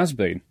there ever has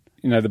been.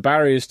 The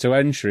barriers to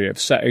entry of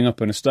setting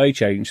up an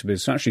estate agency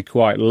is actually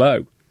quite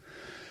low,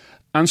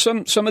 and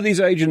some of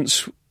these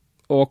agents,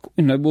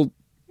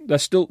 they're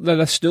still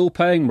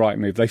paying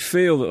Rightmove. They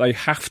feel that they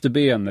have to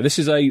be on there. This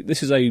is a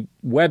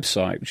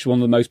website which is one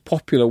of the most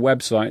popular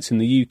websites in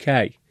the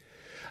UK,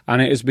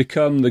 and it has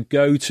become the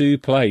go-to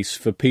place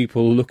for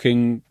people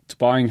looking to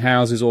buying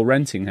houses or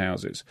renting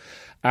houses.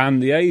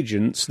 And the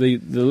agents, the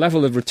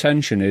level of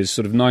retention is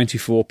sort of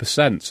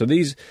 94%. So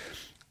these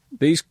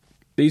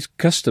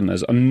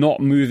customers are not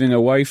moving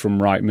away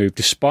from Rightmove,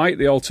 despite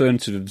the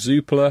alternative of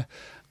Zoopla,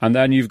 and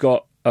then you've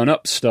got an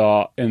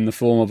upstart in the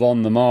form of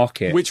On the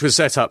Market, which was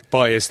set up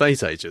by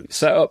estate agents.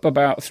 Set up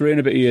about 3 and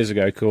a bit years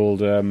ago,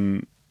 called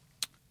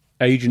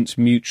Agents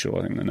Mutual,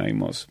 I think the name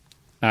was.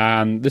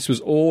 And this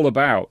was all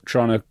about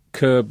trying to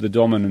curb the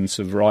dominance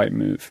of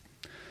Rightmove.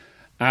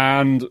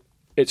 And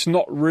it's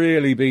not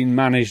really been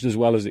managed as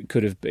well as it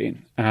could have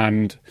been.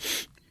 And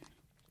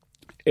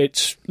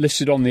it's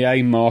listed on the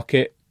AIM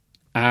market,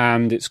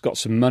 and it's got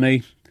some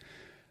money,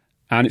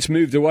 and it's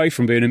moved away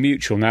from being a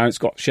mutual. Now it's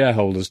got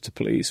shareholders to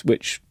please,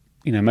 which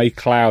may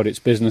cloud its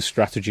business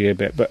strategy a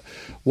bit. But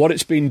what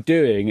it's been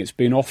doing, it's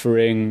been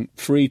offering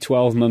free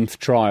 12-month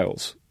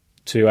trials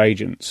to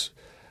agents.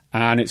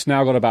 And it's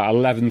now got about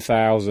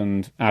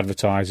 11,000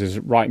 advertisers.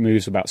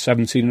 Rightmove's about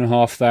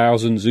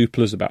 17,500.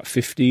 Zoopla's about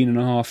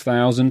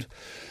 15,500.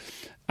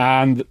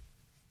 And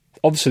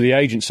obviously the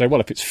agents say,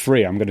 well, if it's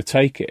free, I'm going to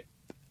take it.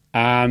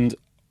 And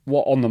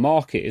what On the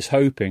Market is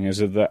hoping is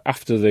that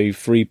after the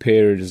free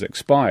period has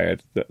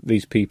expired, that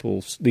these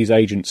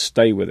agents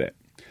stay with it.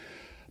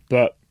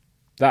 But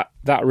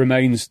that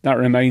remains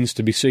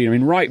to be seen. I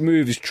mean,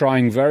 Rightmove is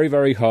trying very,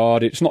 very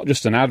hard. It's not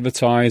just an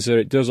advertiser.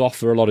 It does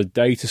offer a lot of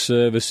data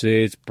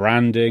services,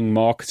 branding,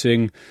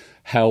 marketing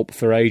help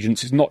for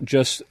agents. It's not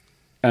just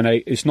an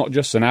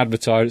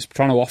advertiser. It's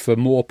trying to offer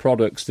more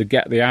products to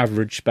get the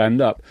average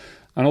spend up.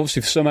 And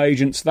obviously for some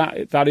agents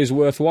that is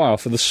worthwhile.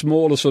 For the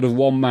smaller sort of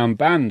one-man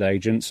band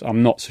agents,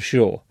 I'm not so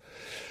sure.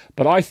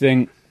 But I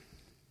think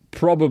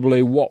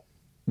probably what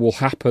will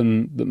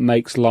happen that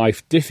makes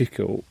life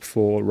difficult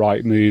for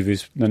Rightmove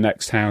is the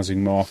next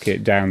housing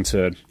market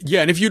downturn.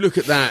 Yeah, and if you look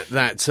at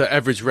that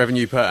average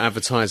revenue per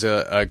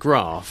advertiser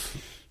graph,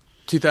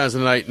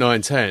 2008,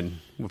 9, 10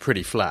 were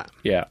pretty flat.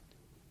 Yeah.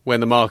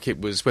 When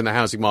the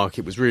housing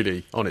market was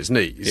really on its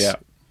knees, yeah,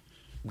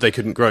 they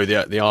couldn't grow the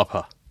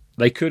ARPA.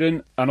 They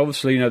couldn't, and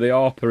obviously, the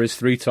ARPA is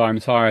 3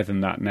 times higher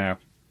than that now.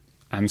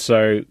 And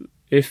so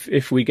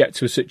if we get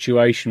to a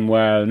situation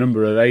where the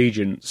number of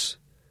agents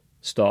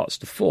starts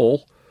to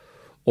fall,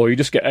 or you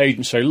just get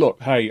agents say,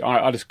 look, hey,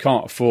 I just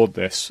can't afford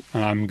this,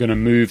 and I'm going to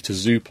move to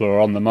Zoopla or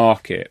On the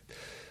Market,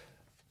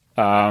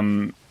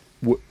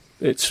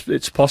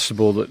 it's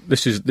possible that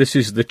this is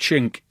the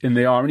chink in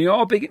the armour.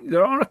 And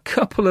there are a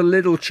couple of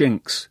little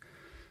chinks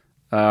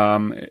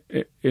in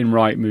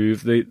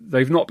Rightmove.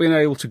 They've not been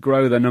able to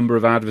grow their number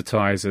of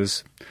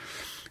advertisers,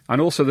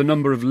 and also the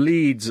number of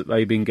leads that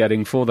they've been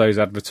getting for those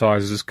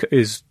advertisers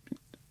is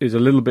a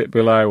little bit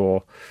below,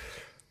 or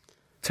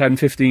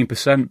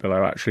 10-15%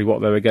 below actually what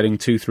they were getting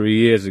 2-3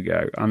 years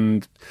ago.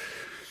 And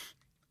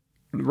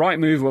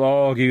Rightmove will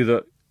argue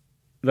that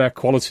their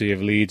quality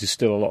of leads is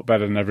still a lot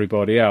better than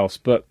everybody else,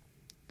 but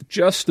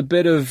just a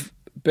bit of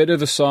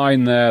a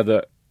sign there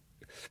that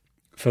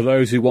for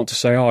those who want to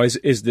say,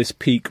 is this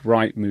peak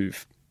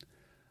Rightmove?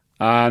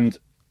 And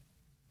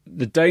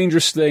the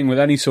dangerous thing with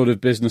any sort of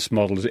business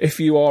model is if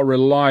you are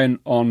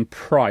reliant on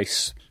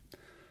price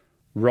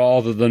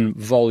rather than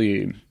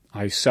volume,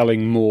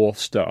 selling more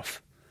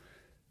stuff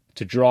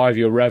to drive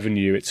your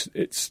revenue,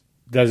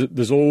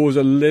 there's always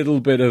a little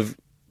bit of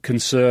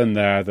concern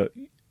there that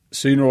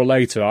sooner or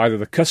later either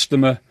the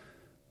customer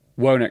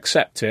won't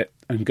accept it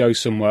and go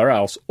somewhere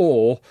else,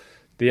 or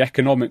the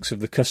economics of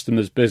the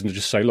customer's business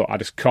just say, look, I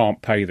just can't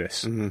pay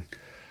this. Mm-hmm.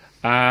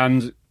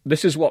 And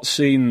this is what's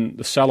seen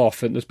the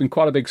sell-off. And there's been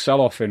quite a big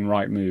sell-off in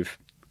Rightmove.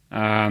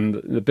 And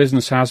the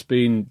business has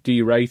been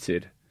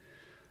derated.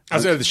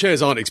 As though the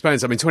shares aren't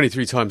expensive. I mean,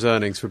 23 times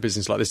earnings for a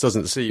business like this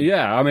doesn't seem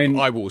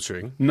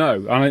eye-watering.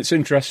 No, and it's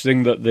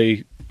interesting that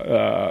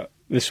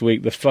this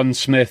week the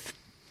Fundsmith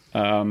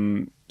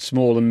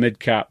small and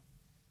mid-cap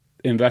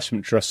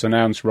investment trusts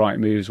announced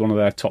Rightmove as one of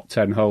their top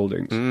 10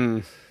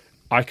 holdings.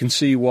 I can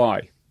see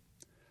why.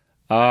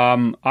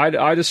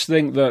 I just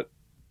think that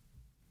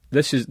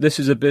this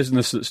is a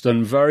business that's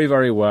done very,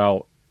 very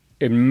well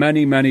in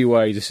many, many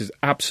ways. This is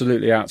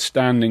absolutely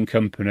outstanding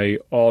company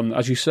on,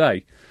 as you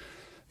say,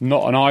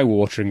 not an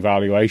eye-watering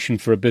valuation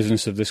for a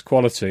business of this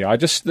quality. I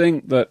just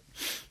think that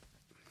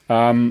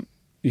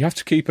you have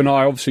to keep an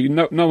eye. Obviously,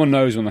 no one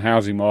knows when the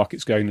housing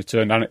market's going to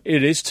turn down.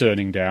 It is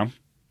turning down.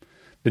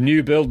 The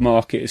new build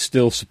market is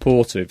still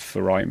supportive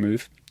for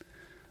Rightmove,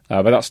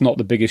 but that's not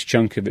the biggest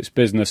chunk of its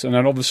business. And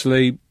then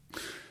obviously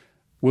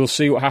we'll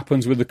see what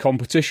happens with the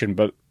competition.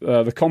 But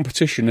the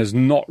competition is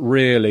not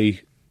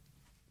really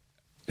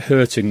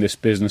hurting this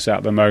business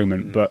at the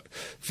moment. But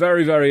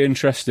very, very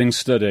interesting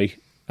study.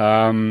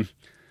 And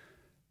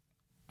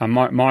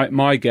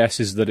my guess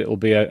is that it'll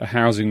be a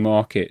housing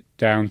market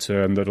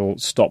downturn that'll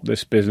stop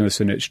this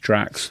business in its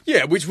tracks.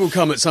 Yeah, which will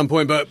come at some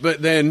point. But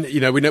then,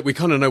 we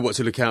kind of know what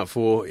to look out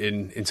for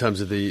in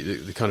terms of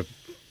the kind of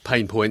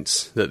pain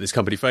points that this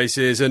company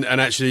faces. And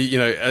actually,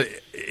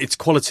 its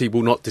quality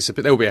will not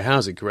disappear. There will be a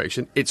housing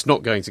correction. It's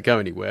not going to go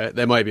anywhere.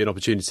 There may be an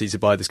opportunity to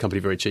buy this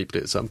company very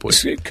cheaply at some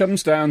point. It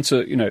comes down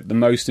to, the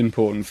most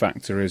important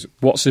factor is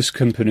what's this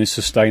company's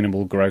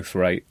sustainable growth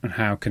rate and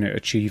how can it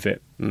achieve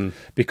it?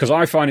 Because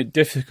I find it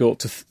difficult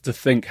to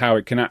think how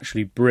it can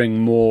actually bring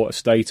more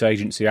estate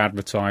agency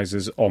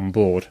advertisers on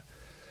board.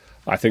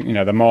 I think,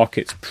 the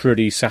market's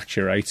pretty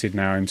saturated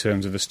now in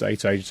terms of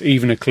estate agents,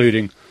 even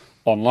including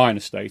online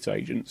estate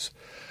agents.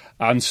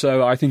 And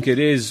so I think it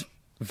is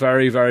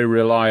very, very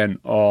reliant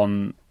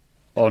on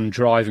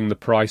driving the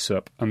price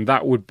up. And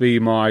that would be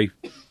my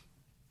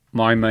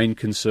main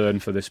concern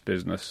for this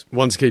business.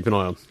 One to keep an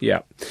eye on.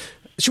 Yeah.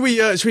 Should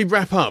we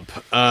wrap up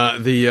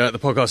the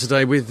podcast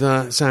today with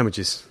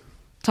sandwiches?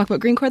 Talk about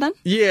Greencore then?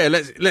 Yeah,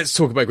 let's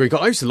talk about Greencore.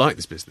 I used to like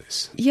this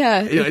business.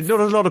 Yeah. Not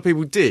a lot of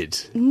people did.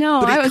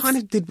 No, but it kind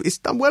of did. It's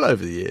done well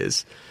over the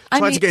years.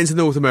 Tried to get into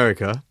North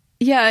America.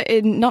 Yeah,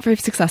 not very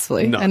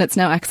successfully, No. and it's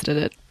now exited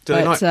it. Do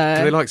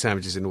they like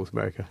sandwiches in North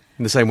America?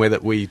 In the same way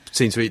that we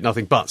seem to eat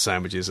nothing but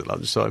sandwiches at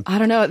lunchtime? I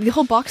don't know. The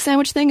whole box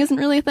sandwich thing isn't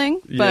really a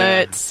thing.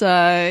 Yeah.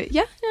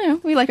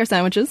 But, we like our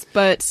sandwiches,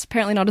 but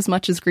apparently not as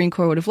much as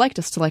Greencore would have liked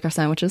us to like our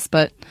sandwiches.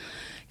 But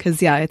because,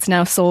 it's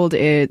now sold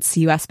its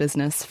US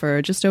business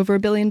for just over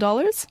 $1 billion.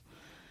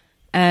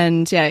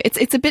 And,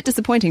 it's a bit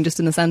disappointing just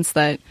in the sense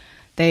that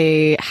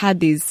they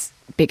had these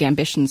big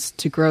ambitions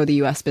to grow the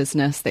US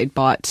business. They'd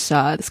bought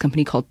this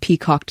company called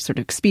Peacock to sort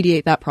of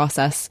expedite that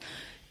process.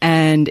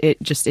 And it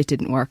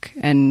didn't work.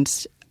 And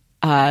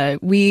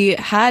we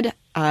had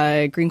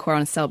Greencore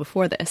on a sale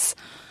before this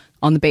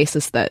on the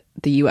basis that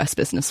the US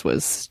business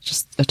was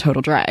just a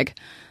total drag.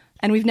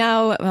 And we've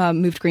now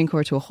moved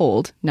Greencore to a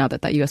hold now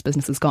that US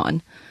business is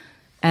gone.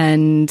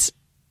 And some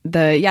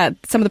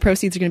of the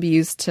proceeds are going to be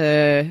used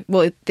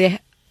the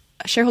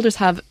shareholders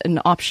have an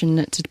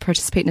option to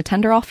participate in a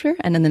tender offer.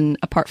 And then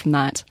apart from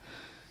that,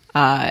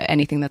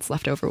 anything that's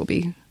left over will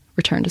be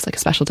returned as like a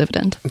special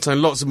dividend. And so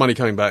lots of money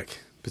coming back.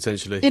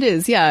 Potentially. It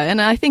is, yeah.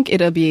 And I think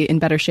it'll be in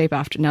better shape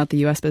now that the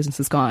US business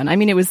is gone. I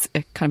mean, it was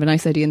kind of a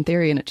nice idea in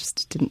theory and it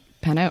just didn't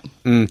pan out.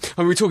 I mean,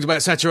 we talked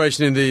about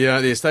saturation in the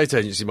estate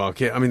agency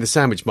market. I mean, the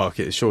sandwich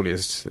market is surely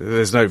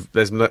there's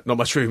not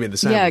much room in the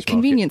sandwich market. Yeah,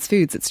 convenience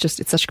foods, it's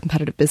such a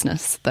competitive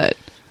business that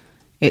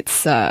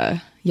it's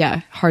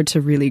hard to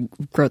really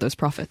grow those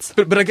profits.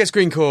 But I guess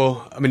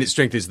Greencore, I mean, its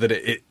strength is that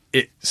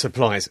it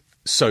supplies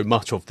so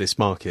much of this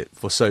market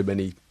for so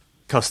many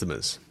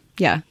customers.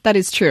 Yeah, that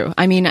is true.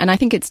 I mean, and I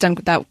think it's done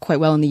that quite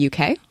well in the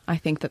UK. I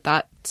think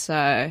that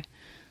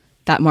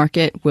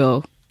market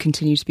will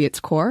continue to be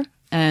its core.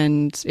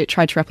 And it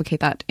tried to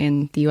replicate that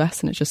in the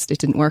US and it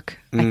didn't work.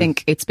 I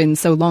think it's been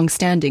so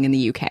long-standing in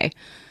the UK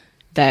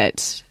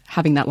that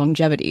having that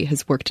longevity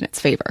has worked in its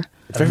favour.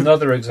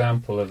 Another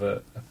example of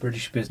a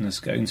British business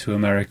going to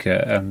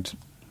America and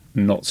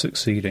not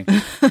succeeding.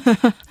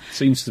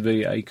 Seems to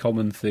be a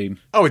common theme.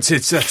 Oh, it's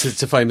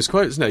a famous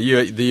quote, isn't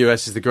it? The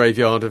US is the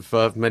graveyard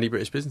of many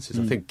British businesses.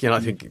 I think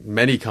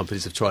many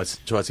companies have tried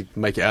to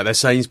make it out. There's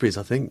Sainsbury's,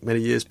 I think, many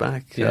years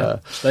back. Yeah.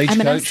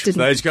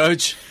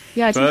 Stagecoach.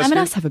 Yeah, didn't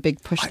M&S have a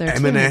big push there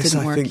too? M&S, didn't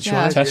I work. think,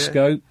 yeah.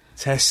 tried.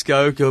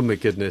 Tesco. Oh my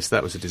goodness,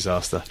 that was a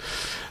disaster.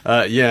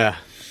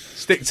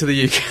 Stick to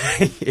the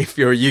UK if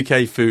you're a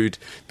UK food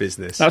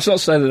business. That's not to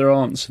say that there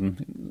aren't some.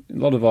 A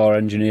lot of our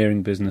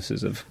engineering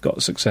businesses have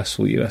got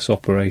successful US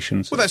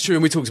operations. Well, that's true,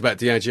 and we talked about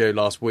Diageo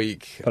last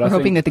week. We're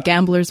hoping that the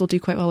Gamblers will do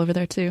quite well over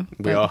there too.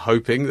 We are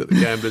hoping that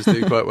the Gamblers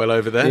do quite well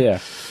over there. Yeah.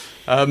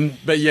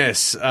 But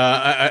yes,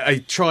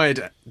 I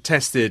tried,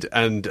 tested,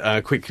 and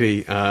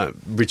quickly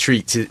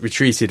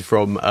retreated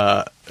from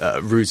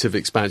route of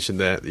expansion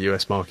there at the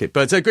US market.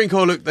 But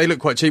Greencore, they look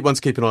quite cheap. One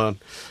to keep an eye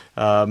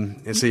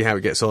on and see how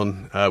it gets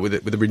on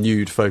with a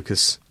renewed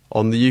focus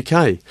on the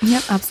UK.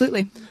 Yep,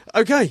 absolutely.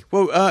 Okay,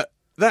 well,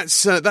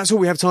 that's all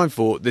we have time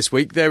for this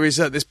week.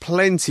 There's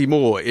plenty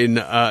more in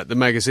the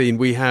magazine.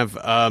 We have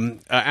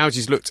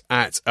Algy's looked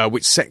at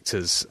which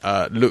sectors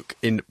look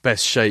in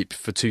best shape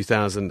for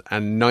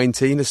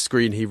 2019. A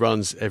screen he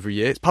runs every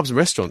year. It's pubs and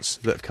restaurants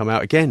that have come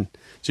out again.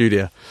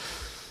 Julia.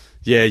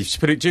 Yeah,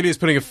 Julia's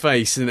putting a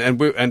face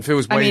and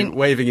Phil's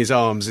waving his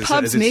arms.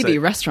 Pubs, maybe.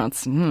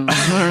 Restaurants. I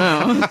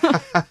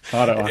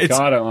don't know.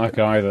 I don't like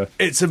either.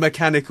 It's a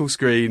mechanical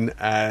screen,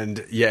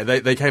 and yeah,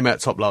 they came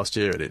out top last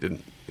year, and it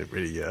didn't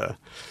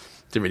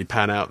really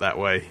pan out that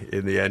way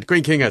in the end.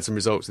 Green King had some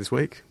results this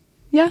week.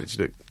 Yeah, which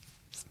looked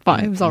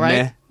fine. It was all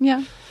right.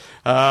 Meh.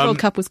 Yeah, World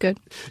Cup was good.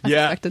 As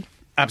expected.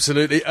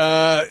 Absolutely.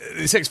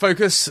 This next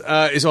focus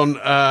is on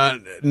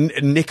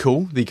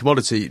nickel, the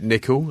commodity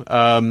nickel.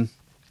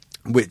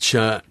 Which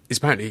is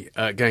apparently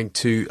going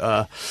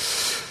to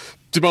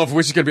demand for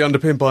which is going to be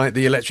underpinned by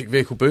the electric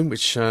vehicle boom,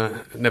 which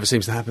never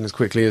seems to happen as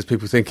quickly as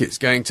people think it's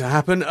going to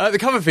happen. The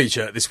cover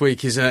feature this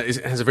week has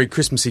a very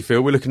Christmassy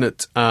feel. We're looking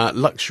at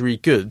luxury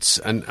goods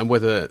and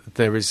whether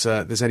there's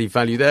any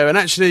value there. And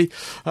actually,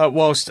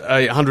 whilst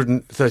a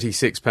 £136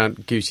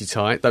 Gucci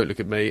tie, don't look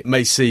at me,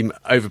 may seem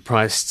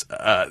overpriced,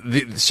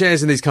 the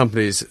shares in these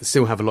companies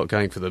still have a lot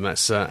going for them.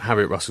 That's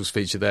Harriet Russell's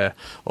feature there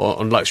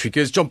on luxury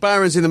goods. John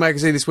Barron's in the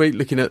magazine this week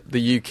looking at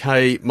the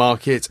UK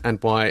market and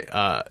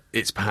why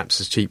it's perhaps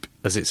as cheap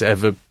as it's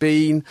ever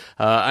been,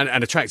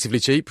 and attractively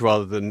cheap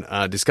rather than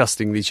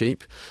disgustingly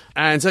cheap.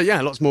 And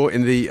lots more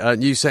in the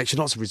news section,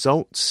 lots of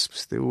results.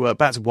 Still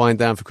about to wind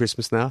down for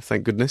Christmas now,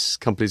 thank goodness.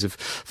 Companies have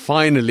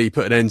finally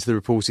put an end to the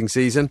reporting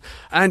season.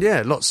 And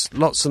lots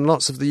and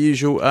lots of the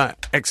usual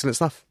excellent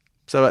stuff.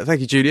 So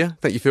thank you, Julia.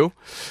 Thank you, Phil.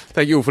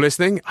 Thank you all for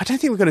listening. I don't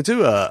think we're going to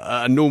do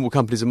a normal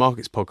Companies and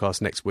Markets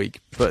podcast next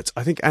week, but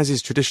I think, as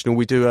is traditional,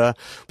 we do a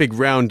big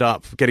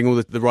roundup, getting all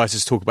the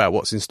writers to talk about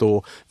what's in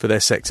store for their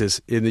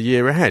sectors in the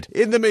year ahead.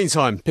 In the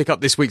meantime, pick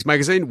up this week's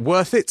magazine,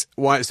 Worth It,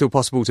 Why It's Still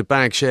Possible to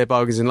Bag Share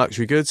Bargains in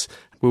Luxury Goods.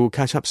 We will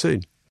catch up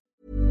soon.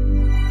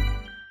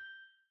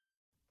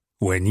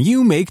 When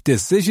you make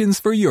decisions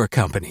for your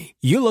company,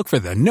 you look for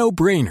the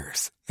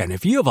no-brainers. And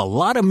if you have a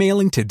lot of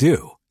mailing to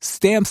do,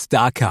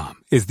 Stamps.com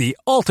is the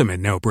ultimate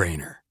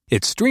no-brainer.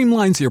 It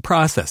streamlines your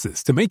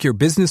processes to make your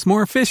business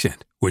more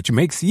efficient, which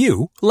makes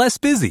you less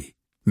busy.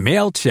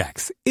 Mail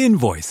checks,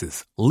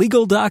 invoices,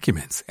 legal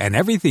documents, and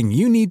everything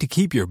you need to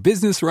keep your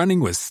business running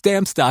with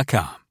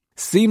Stamps.com.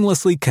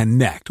 Seamlessly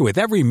connect with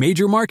every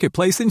major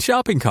marketplace and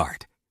shopping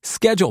cart.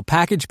 Schedule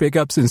package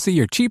pickups and see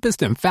your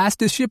cheapest and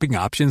fastest shipping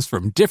options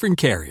from different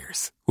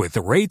carriers, with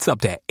rates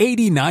up to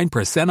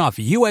 89% off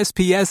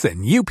USPS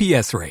and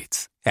UPS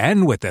rates.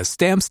 And with the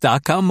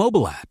Stamps.com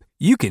mobile app,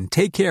 you can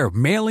take care of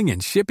mailing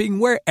and shipping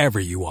wherever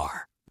you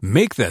are.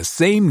 Make the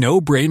same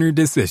no-brainer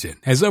decision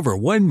as over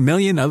 1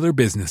 million other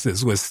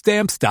businesses with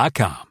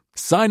Stamps.com.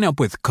 Sign up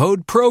with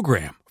code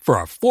PROGRAM for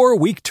a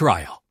 4-week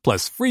trial,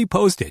 plus free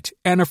postage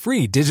and a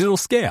free digital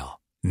scale.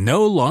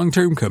 No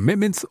long-term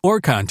commitments or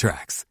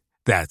contracts.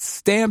 That's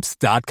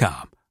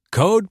Stamps.com.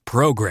 Code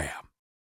PROGRAM.